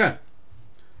 There you go.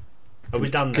 Are we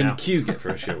done Can now? Q get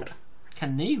through a shield?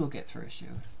 Can an eagle get through a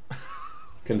shield?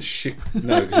 Can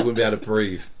no, because he wouldn't be able to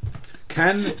breathe.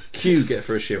 Can Q get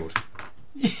through a shield?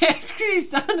 Yes, because he's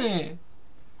done it.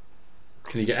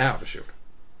 Can he get out of a shield?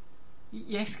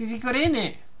 Yes, because he got in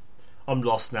it. I'm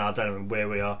lost now. I don't know where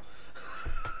we are.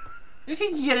 If he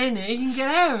can get in it, he can get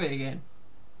out of it again.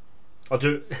 I'll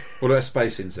do. What about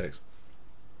space insects?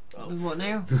 What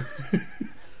now?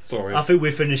 Sorry. I think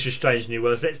we've finished with Strange New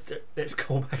Worlds. Let's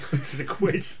go back onto the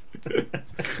quiz, and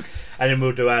then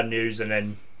we'll do our news, and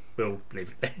then we'll leave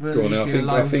it there. We'll Go on. leave Now. you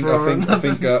alone for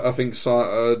another- I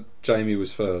think Jamie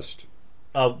was first.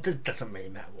 Oh, doesn't really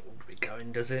matter what order we're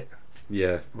going, does it?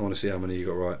 Yeah, I want to see how many you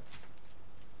got right.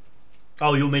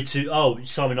 Oh, you want me to? Oh,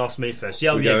 Simon asked me first.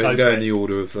 Yeah, We yeah, go go for in it. the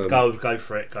order of. Go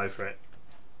for it. Go for it.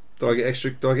 Do I get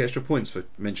extra points for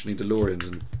mentioning DeLoreans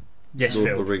and Yes, Lord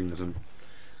of Phil. the Rings and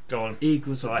Go on.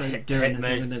 Eagles So that I don't hit- do hit anything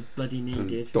me. when they're bloody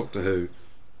needed. and Doctor Who?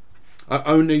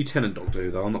 Only Tenant Doctor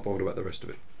Who though. I'm not bothered about the rest of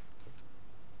it.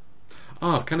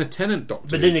 Can a Tenant Doctor?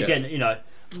 But Who then get- again, you know,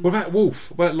 what about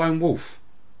Wolf? What about Lone Wolf?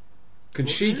 Can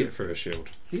What? she get through a shield?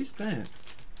 Who's that?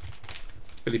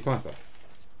 Billy Piper.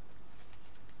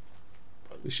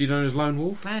 Is she known as Lone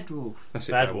Wolf? Bad Wolf. That's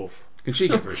it. Bad Wolf. Can she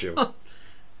get through a shield? What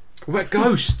about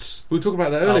ghosts? We were talking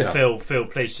about that earlier. Oh, Phil,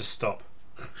 please just stop.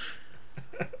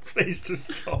 Please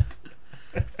just stop.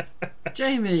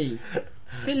 Jamie,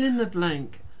 fill in the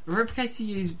blank. A replicator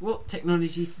use what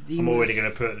technology to I'm already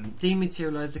going to put.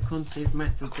 dematerialize the quantity of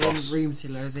matter, then Cross.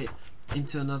 rematerialize it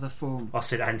into another form? I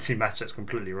said antimatter. It's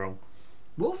completely wrong.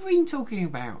 What have we been talking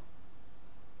about?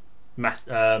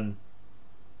 Matter.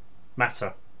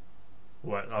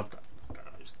 Well,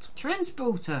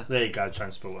 Transporter. there you go,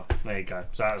 transporter. There you go.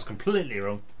 So that was completely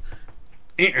wrong.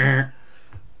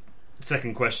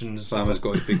 Second question. Simon's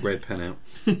got his big red pen out.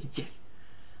 Yes.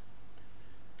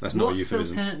 That's not a What's the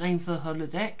euphemism. alternate name for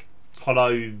holodeck?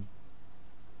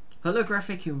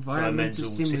 Holographic environmental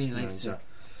simulator.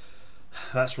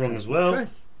 That's wrong as well.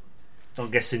 Chris, I'm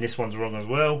guessing this one's wrong as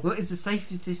well. what is the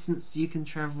safest distance you can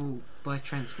travel by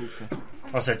transporter?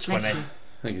 I said 20. Bless you.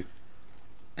 Thank you.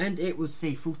 And it was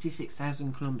C,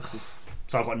 46,000 kilometres.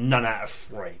 So I've got none out of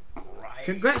 3. Great.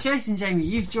 Congratulations, Jamie.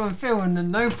 You've joined Phil on the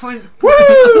no points.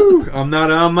 Woo! I'm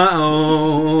not on my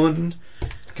own.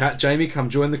 Cat Jamie, come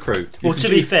join the crew. Well, to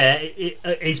be fair, it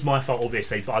is my fault,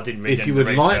 obviously, but I didn't read if you any would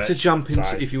of the like to research, jump into,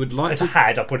 so if you would like if I to,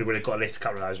 had, I probably would have got at least a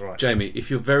couple of those right. Jamie, if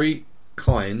you're very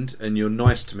kind and you're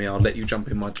nice to me, I'll let you jump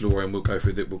in my DeLorean. We'll go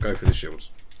through the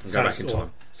shields and go back in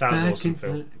time. Sounds awesome,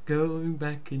 Phil. Going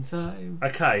back in time.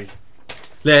 Okay,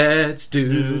 Let's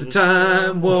do the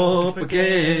time warp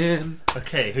again.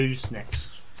 okay, who's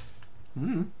next?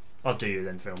 Hmm. I'll do you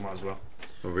then, Phil. Might as well.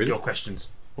 Oh, really? Your questions.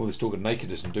 All this talk of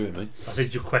nakedness and doing me. I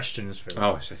said your questions, Phil.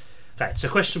 Oh, I see. Okay, so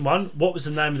question 1: what was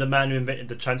the name of the man who invented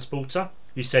the transporter?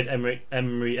 You said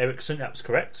Emery Erickson. That was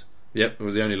correct. Yep, that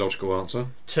was the only logical answer.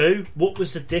 2: what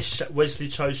was the dish that Wesley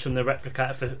chose from the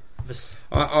replicator for?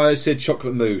 I said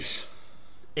chocolate mousse.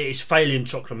 It is failing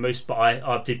chocolate mousse, but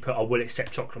I did put I will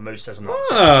accept chocolate mousse as an answer.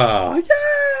 Ah, yay!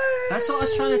 That's what I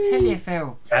was trying to tell you,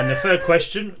 Phil. And the third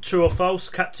question: true or false?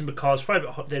 Captain Picard's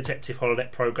favourite detective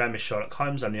holodeck program is Sherlock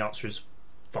Holmes, and the answer is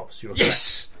false. You are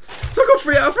Yes! So I got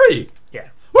 3 out of 3. correct. Yeah.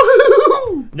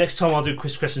 Woohoo! Next time I'll do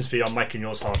quiz questions for you. I'm making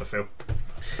yours harder, Phil.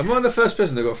 Am I the first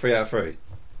person that got 3 out of 3?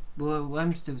 Well,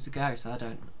 I'm still to go, so I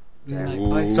don't. Yeah.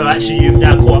 Both- So actually, you've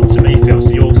now caught up to me, Phil.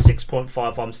 So you're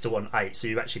 6.5. I'm still on 8. So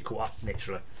you've actually caught up,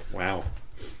 literally. Wow.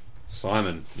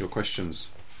 Simon, your questions.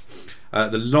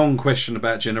 The long question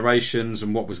about generations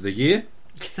and what was the year?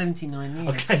 79 years.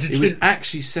 Okay. Did It you? was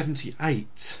actually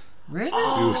 78. Really?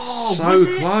 You were so was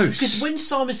it? close. Because when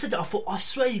Simon said that, I thought, I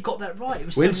swear you got that right. It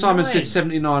was When Simon 79. said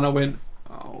 79, I went,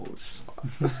 oh,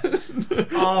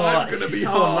 Oh, I'm that's going to be so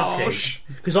harsh.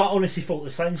 Because I honestly thought the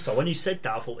same. So when you said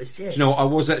that, I thought it's yes. Do you know what? I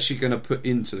was actually going to put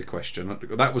into the question.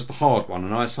 That was the hard one,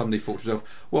 and I suddenly thought to myself,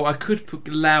 well, I could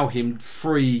allow him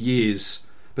 3 years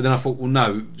But then I thought, well,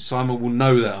 no, Simon will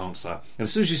know that answer. And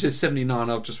as soon as you said 79,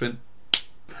 I just went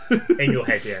In your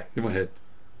head, yeah. in my head.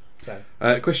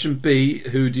 So. Question B: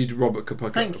 who did Robert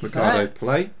Thank you for Picardo that.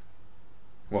 play?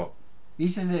 What? You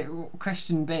said it.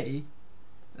 Question B.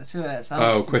 That's sure that's answer.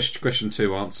 Oh, question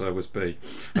 2 answer was B.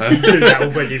 That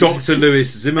already. Dr.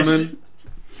 Lewis Zimmerman.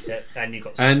 Yeah, and you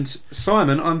got. And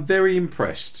Simon, I'm very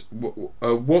impressed.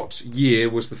 What year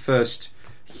was the first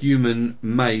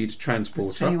human-made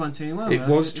transporter? 21. It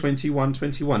was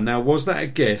 21. Now, was that a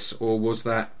guess or was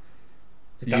that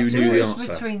you Deductive. knew the It's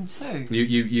answer? between two.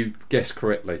 You guessed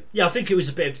correctly. Yeah, I think it was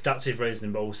a bit of deductive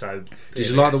reasoning, but also. Did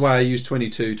you like the way I used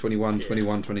 22, 21,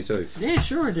 21, 22? Yeah,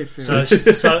 sure I did. Feel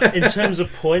So in terms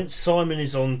of points, Simon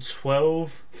is on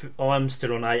 12. I'm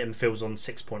still on 8, and Phil's on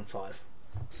 6.5.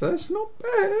 So that's not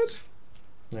bad.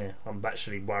 Yeah, I'm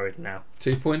actually worried now.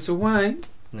 2 points away.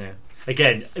 Yeah.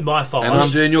 Again, my fault. And I'm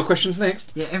doing your questions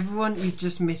next. Yeah, everyone, you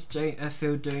just missed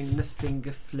Phil doing the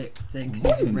finger flip thing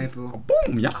because he's a rebel.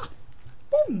 Boom, yeah.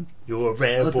 Boom. You're a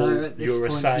rebel. Although at this You're a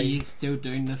point saint. he is still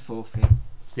doing the 4 thing.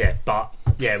 Yeah, but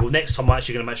well, next time I'm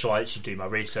actually going to make sure I actually do my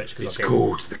research because It's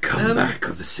called the comeback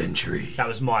of the century. that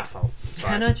was my fault. So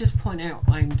Can I just point out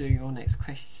I'm doing your next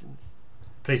questions?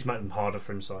 please make them harder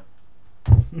for him, Si.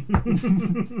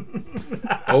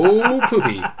 Oh,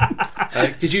 poopy.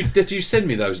 Did you send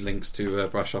me those links to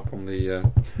brush up on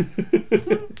the...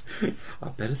 I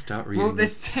better start reading. Well,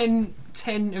 there's 10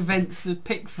 events to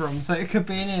pick from, so it could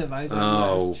be any of those I might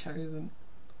Oh. have chosen.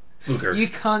 Booger. You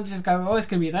can't just go, oh, it's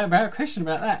going to be that about a question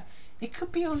about that. It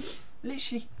could be on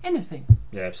literally anything.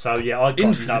 Yeah, so I got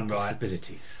Infinite none right.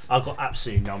 possibilities. I got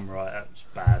absolutely none right. That was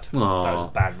bad. Aw. That was a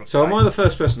bad. So am I the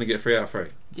first person to get 3 out of 3?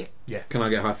 Yeah. Yeah. Can I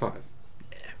get a high five?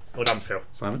 Well done, Phil.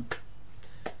 Simon?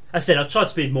 I said I tried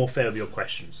to be more fair with your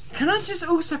questions. Can I just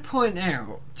also point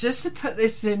out, just to put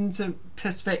this into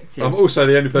perspective, I'm also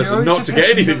the only person you're not also to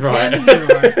get person anything not right. to get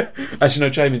anything right. Actually, no,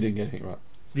 Jamie didn't get anything right.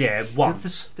 Yeah, You're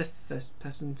once. the first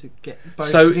person to get both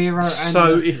So 0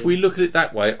 and if nothing. we look at it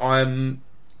that way, I'm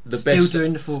the Still best.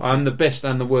 doing the 4 I'm the best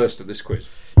and the worst at this quiz.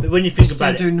 But when you think Still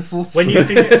about doing it, the 4 when you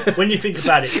think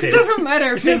about it, It Phil, doesn't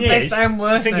matter if The you're thing best is- and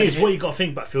worst. the thing at is, it. what you got to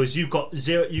think about, Phil, is you've got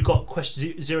zero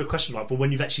questions right for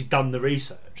when you've actually done the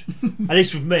research. At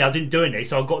least with me, I didn't do any,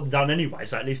 so I got them done anyway.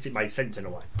 So at least it made sense in a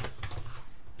way.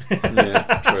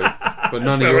 Yeah, true.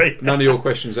 But Sorry. none of your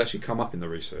questions actually come up in the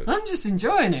research. I'm just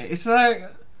enjoying it. It's like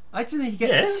I just need to get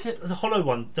Yeah, this shit. the hollow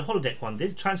one, the holodeck one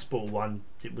did. Transport one,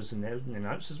 it was in there in the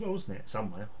notes as well, wasn't it?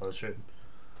 Somewhere, I assume.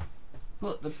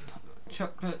 What the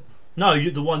chocolate? No,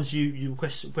 the ones you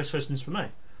request questions for me.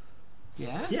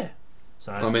 Yeah. Yeah.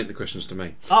 So. I meant the questions to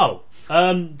me.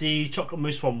 The chocolate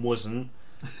mousse one wasn't.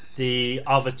 The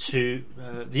other two,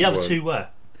 were. The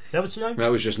other two, no?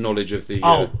 That was just knowledge of the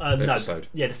No. episode.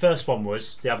 Yeah, the first one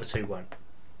was. The other two weren't.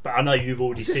 But I know you've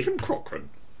already Is it seen. from Cochrane?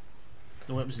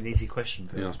 Well, that was an easy question.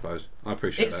 Phil. Yeah, I suppose. I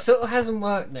appreciate It that. sort of hasn't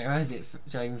worked now, has it,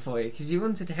 Jamie, for you? Because you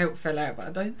wanted to help Phil out, but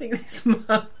I don't think this much.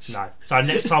 No. So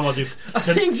next time I'll do. I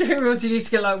think Jamie wanted you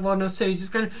to get like 1 or 2.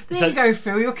 Just going, there So- you go,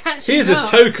 Phil. You're catching Here's a up.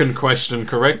 token question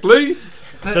correctly.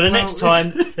 But, So the well,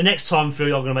 next time, Phil,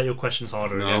 I'm going to make your questions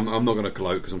harder No, again I'm not going to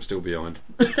gloat because I'm still behind.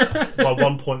 by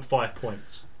 1.5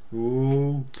 points.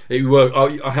 Ooh.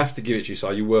 I have to give it to you,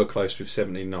 Si. You were close with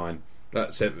 79.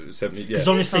 70, yeah.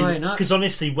 Because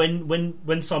honestly,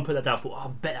 when someone put that down, I thought, I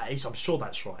bet that is. I'm sure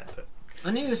that's right. But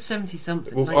I knew it was 70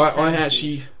 something. Well, late I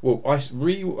 70s.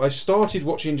 actually, I started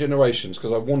watching Generations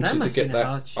because I That wanted to must get been a that.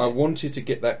 hard shit. I wanted to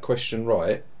get that question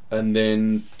right, and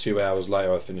then 2 hours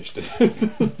later I finished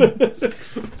it.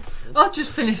 I'll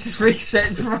just finish this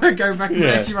reset before I go back and Yeah.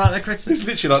 actually write that question. It's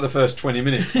literally like the first 20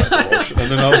 minutes I had to watch,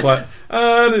 and then I was like,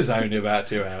 there's only about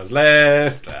 2 hours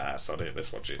left. Sod it,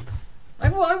 let's watch it. I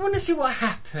want to see what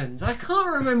happens. I can't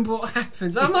remember what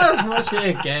happens. I might as well watch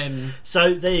it again.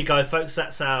 so there you go, folks.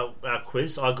 That's our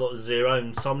quiz. I got 0,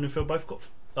 and Simon and Phil both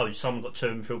got. Simon got 2,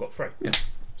 and Phil got 3. Yeah.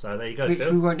 So there you go, Which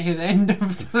Phil. we won't hear the end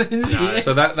of. No,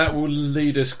 So that will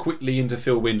lead us quickly into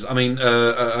Phil wins. I mean,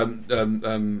 We're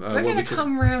going to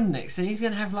come round next, and he's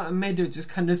going to have like a medal. Just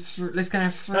kind of, let's going to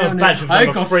have 3 on badge it. with I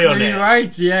number got 3 on it.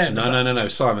 right. Yeah. No,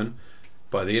 Simon.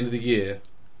 By the end of the year,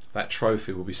 that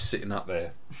trophy will be sitting up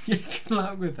there. Good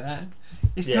luck with that.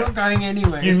 It's Yeah. not going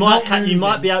anywhere. You It's might, not you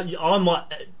might moving. be out. I might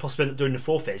possibly end up doing the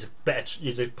forfeit.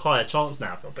 There's a higher chance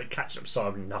now, Phil. But catching up,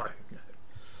 Simon, no.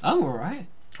 I'm all right.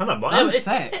 I don't mind. I'm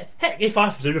set. Heck, if I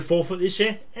have to do the forfeit this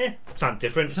year, something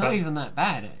different. It's not even that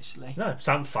bad, actually. No,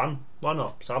 something fun. Why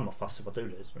not? So I'm not fussed if I do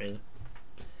this, really.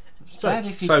 It's So- bad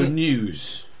if you So get,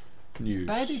 news.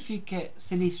 bad if you get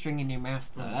silly string in your mouth,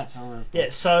 though. That's horrible. Yeah.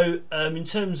 So in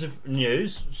terms of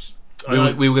news, We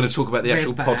were going to talk about the We're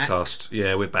actual back. podcast.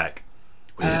 Yeah, we're back.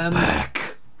 We're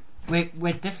back.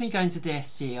 We're definitely going to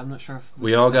DST. I'm not sure if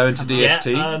We are going to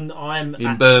DST. Yeah, I'm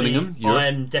in Birmingham, Europe.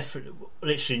 I'm definitely,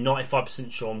 literally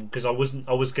 95% sure because I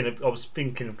was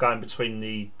thinking of going between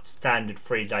the standard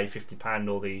 3-day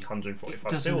 £50 or the £145 It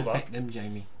doesn't silver. affect them,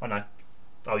 Jamie. I know.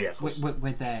 Oh yeah, of course. We're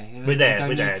there. We're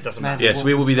there, it doesn't matter. Yes,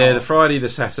 we will be there the Friday, the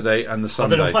Saturday, and the I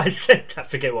don't know Sunday. why I said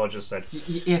that. Forget what I just said.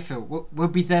 Yeah, Phil. We'll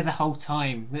be there the whole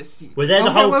time. We're there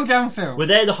the whole. Well done, Phil. We're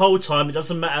there the whole time. It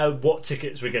doesn't matter what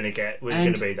tickets we're going to get. We're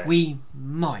going to be there. We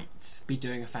might be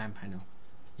doing a fan panel.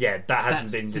 Yeah, that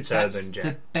hasn't been determined that's yet.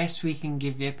 the best we can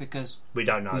give you because We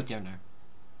don't know. we don't know.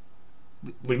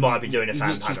 We might be doing a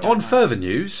fan literally panel. don't On know. further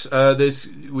news,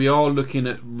 we are looking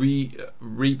at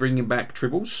re-bringing back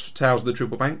Tribbles, Tales of the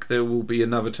Tribble Bank. There will be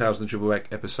another Tales of the Tribble Bank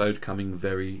episode coming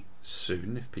very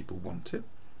soon if people want it.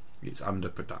 It's under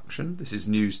production. This is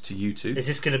news to you two. Is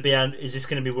this going to be? Is this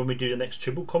going to be when we do the next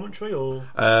Tribble commentary, or?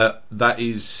 That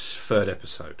is third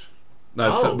episode.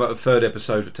 No, third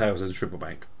episode of Tales of the Tribble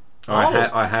Bank.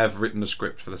 I have written a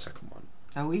script for the second one.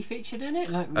 Are we featured in it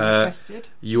like we requested?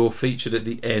 You're featured at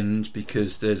the end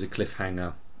because there's a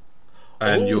cliffhanger,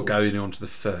 and you're going on to the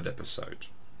third episode.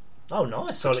 Oh,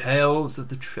 nice! Tales of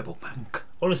the Tribble Bank.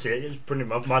 Honestly, it's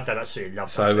brilliant. My dad actually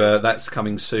loves that. So that's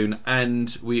coming soon,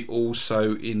 and we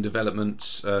also in development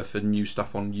for new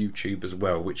stuff on YouTube as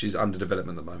well, which is under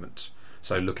development at the moment.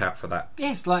 So look out for that.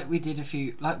 Yes, like we did in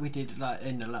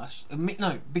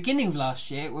the beginning of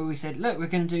last year, where we said, "Look, we're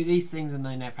going to do these things," and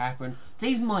they never happen.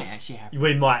 These might actually happen.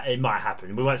 It might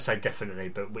happen. We won't say definitely,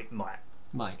 but we might.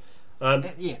 Might.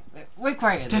 Yeah, we're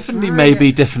great at this. Definitely,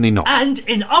 maybe, definitely not. And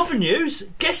in other news,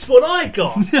 guess what I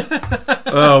got?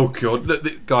 Oh god,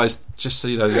 look, guys! Just so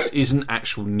you know, this isn't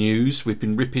actual news. We've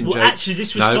been ripping. Well, actually,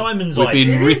 this was Simon's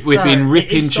idea. We've been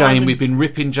ripping Simon's. Jamie. We've been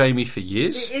ripping Jamie for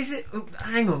years. Is it?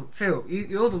 Hang on, Phil.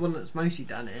 You're the one that's mostly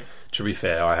done it. To be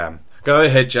fair, I am. Go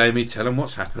ahead, Jamie. Tell them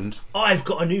what's happened. I've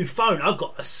got a new phone. I've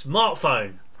got a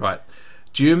smartphone. Right.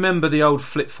 Do you remember the old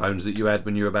flip phones that you had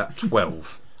when you were about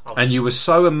 12? And you were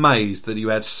so amazed that you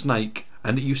had Snake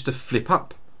and it used to flip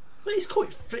up. Well, it's cool.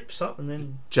 It flips up and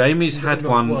then. Jamie's had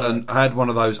one work. and had one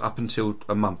of those up until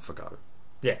a month ago.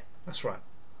 Yeah, that's right.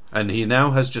 And he now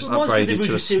has just upgraded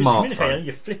to a smartphone.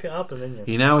 You flip it up and then.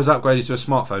 He now has upgraded to a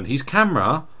smartphone. His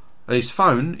camera, his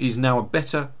phone, is now a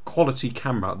better quality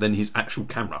camera than his actual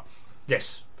camera.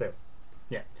 Yes, fair.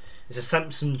 Yeah, it's a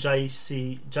Samsung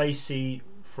JC36.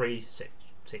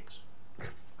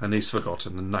 And he's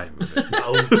forgotten the name of it.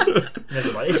 Oh,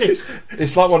 never mind.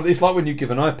 It's like when you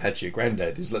give an iPad to your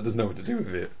granddad. He doesn't know what to do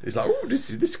with it. He's like, oh,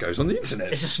 this goes on the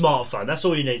internet. It's a smartphone. That's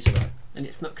all you need to know. And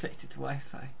it's not connected to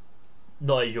Wi-Fi.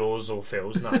 Not yours or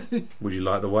Phil's. No, Would you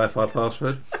like the Wi-Fi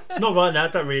password? not right now. I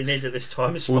don't really need it this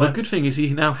time. It's Well, fine. the good thing is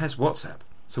he now has WhatsApp,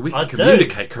 so we can I do.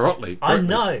 communicate correctly. I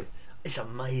know. It's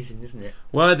amazing, isn't it?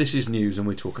 Well, this is news, and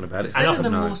we're talking about it. It's better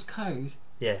than No. Morse code.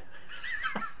 Yeah.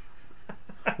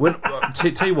 When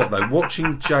tell you what though,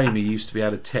 watching Jamie used to be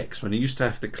able to text when he used to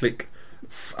have to click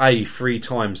A 3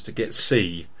 times to get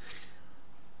C.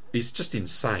 He's just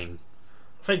insane.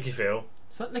 Thank you, Phil.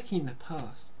 It's like looking in the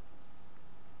past.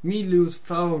 Me lose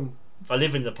phone. I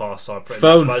live in the past, so I pretty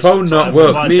Phone much most of the not time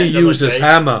work. my Me use technology. as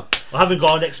hammer. I haven't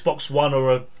got an Xbox One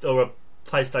or a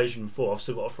PlayStation 4. I've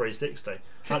still got a 360.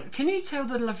 Can you tell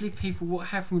the lovely people what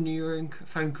happened when you were in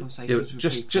phone Yeah, conversations with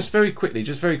people? just very quickly.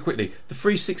 The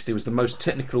 360 was the most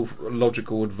technical,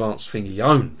 logical, advanced thing he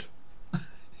owned.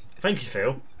 Thank you,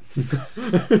 Phil. What Sorry,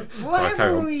 carry happened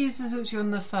on. when we used to talk to you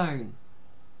on the phone?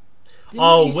 Didn't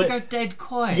Oh, you used to we- go dead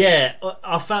quiet? Yeah,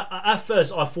 at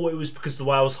first I thought it was because the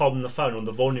way I was holding the phone on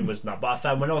the volume was not. But I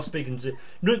found when I was speaking to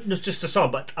not just to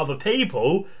someone but to other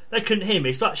people, they couldn't hear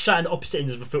me. It's like shouting at opposite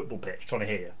ends of a football pitch, trying to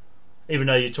hear you, even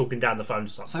though you're talking down the phone to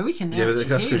someone. So we can now Yeah, but that's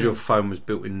hear because your you. phone was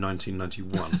built in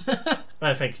 1991,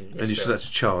 No, thank you. and you Yes, still had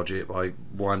to charge it by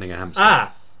winding a hamster.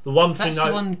 the one That's thing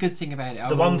the one good thing about it.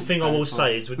 the one thing I will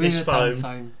say is with this a dumb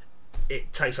phone,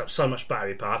 it takes up so much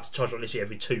battery power. I have to charge it literally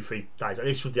every 2-3 days. At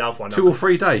least with the other one, 2 or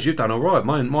 3 days, you've done all right.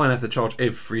 Mine have to charge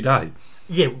every day.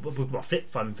 yeah, with my flip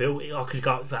phone, Phil, I could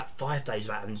go up about 5 days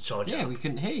without having to charge it. Yeah, we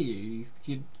couldn't hear you. You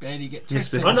could barely get to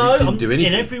Yes, it. but- I know. It didn't do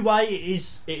anything. In every way,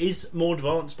 it is more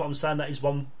advanced, but I'm saying that is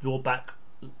one drawback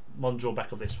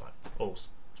of this phone or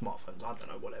smartphones. I don't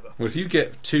know, whatever. Well, if you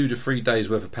get 2 to 3 days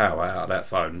worth of power out of that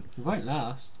phone, It won't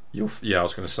last. yeah, I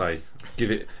was going to say,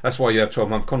 give it. That's why you have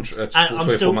 12-month contract, And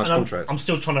 24 months contract. I'm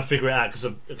still trying to figure it out because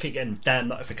I keep getting damn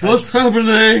notifications. What's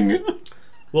happening?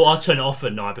 Well, I turn it off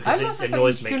at night because I love it the fact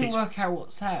annoys you me. couldn't work out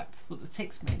WhatsApp, what the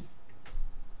text meant.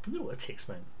 I know what a text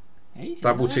meant. Yeah, you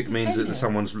Double should tick have to means tell that you.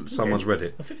 someone's read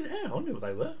it. I figured it out. I knew what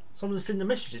they were. Someone's seen the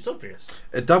message. It's obvious.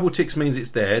 Double ticks means it's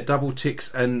there. Double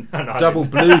ticks and I know. double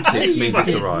blue ticks It's means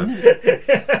it's funny.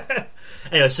 arrived.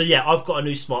 Anyway, so yeah, I've got a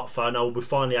new smartphone. I will be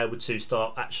finally able to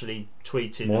start actually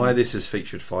tweeting. Why this has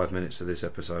featured 5 minutes of this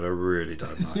episode, I really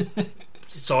don't know.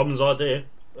 It's Simon's idea.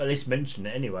 At least mention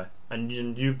it anyway. And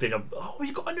you've been, oh,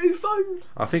 you've got a new phone.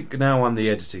 I think now I'm the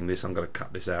editing this, I'm going to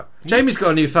cut this out. Jamie's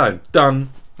got a new phone. Done.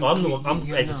 Well, I'm the one. I'm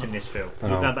You're editing not. this film. Oh.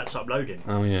 We're going back to uploading.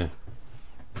 Oh, yeah.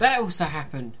 That also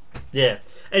happened. Yeah.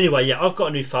 Anyway, yeah, I've got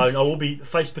a new phone. I will be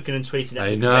Facebooking and tweeting. At I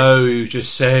the know, you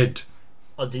just said.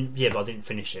 I didn't. Yeah, but I didn't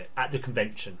finish it at the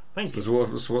convention. Thank you.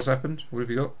 So what's happened? What have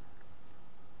you got?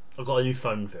 I got a new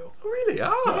phone, Phil. Oh, really?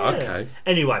 Ah, Yeah. okay.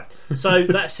 Anyway, so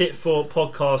that's it for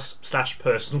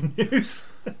podcast/personal news.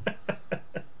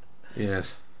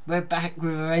 Yes. We're back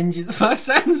with a vengeance by the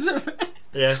sounds of it.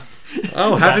 Yeah.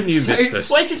 Oh, haven't you So- missed us?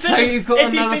 Well, if you So think, you've got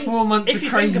if you another think- 4 months if of you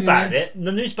craziness. think about it,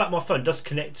 the news about my phone does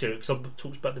connect to it because I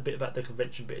talked about the bit about the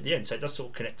convention bit at the end, so it does sort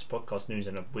of connect to podcast news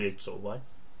in a weird sort of way.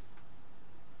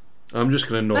 I'm just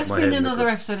going to nod That's my been head. another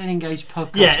episode of Engage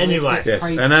Podcast. Yeah, where this anyway. gets Yes,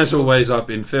 crazy. and as always, I've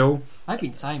been Phil, I've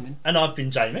been Simon. And I've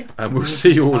been Jamie. and we'll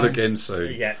see you all Bye. again So,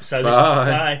 soon. yeah. So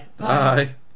Bye. bye. Bye.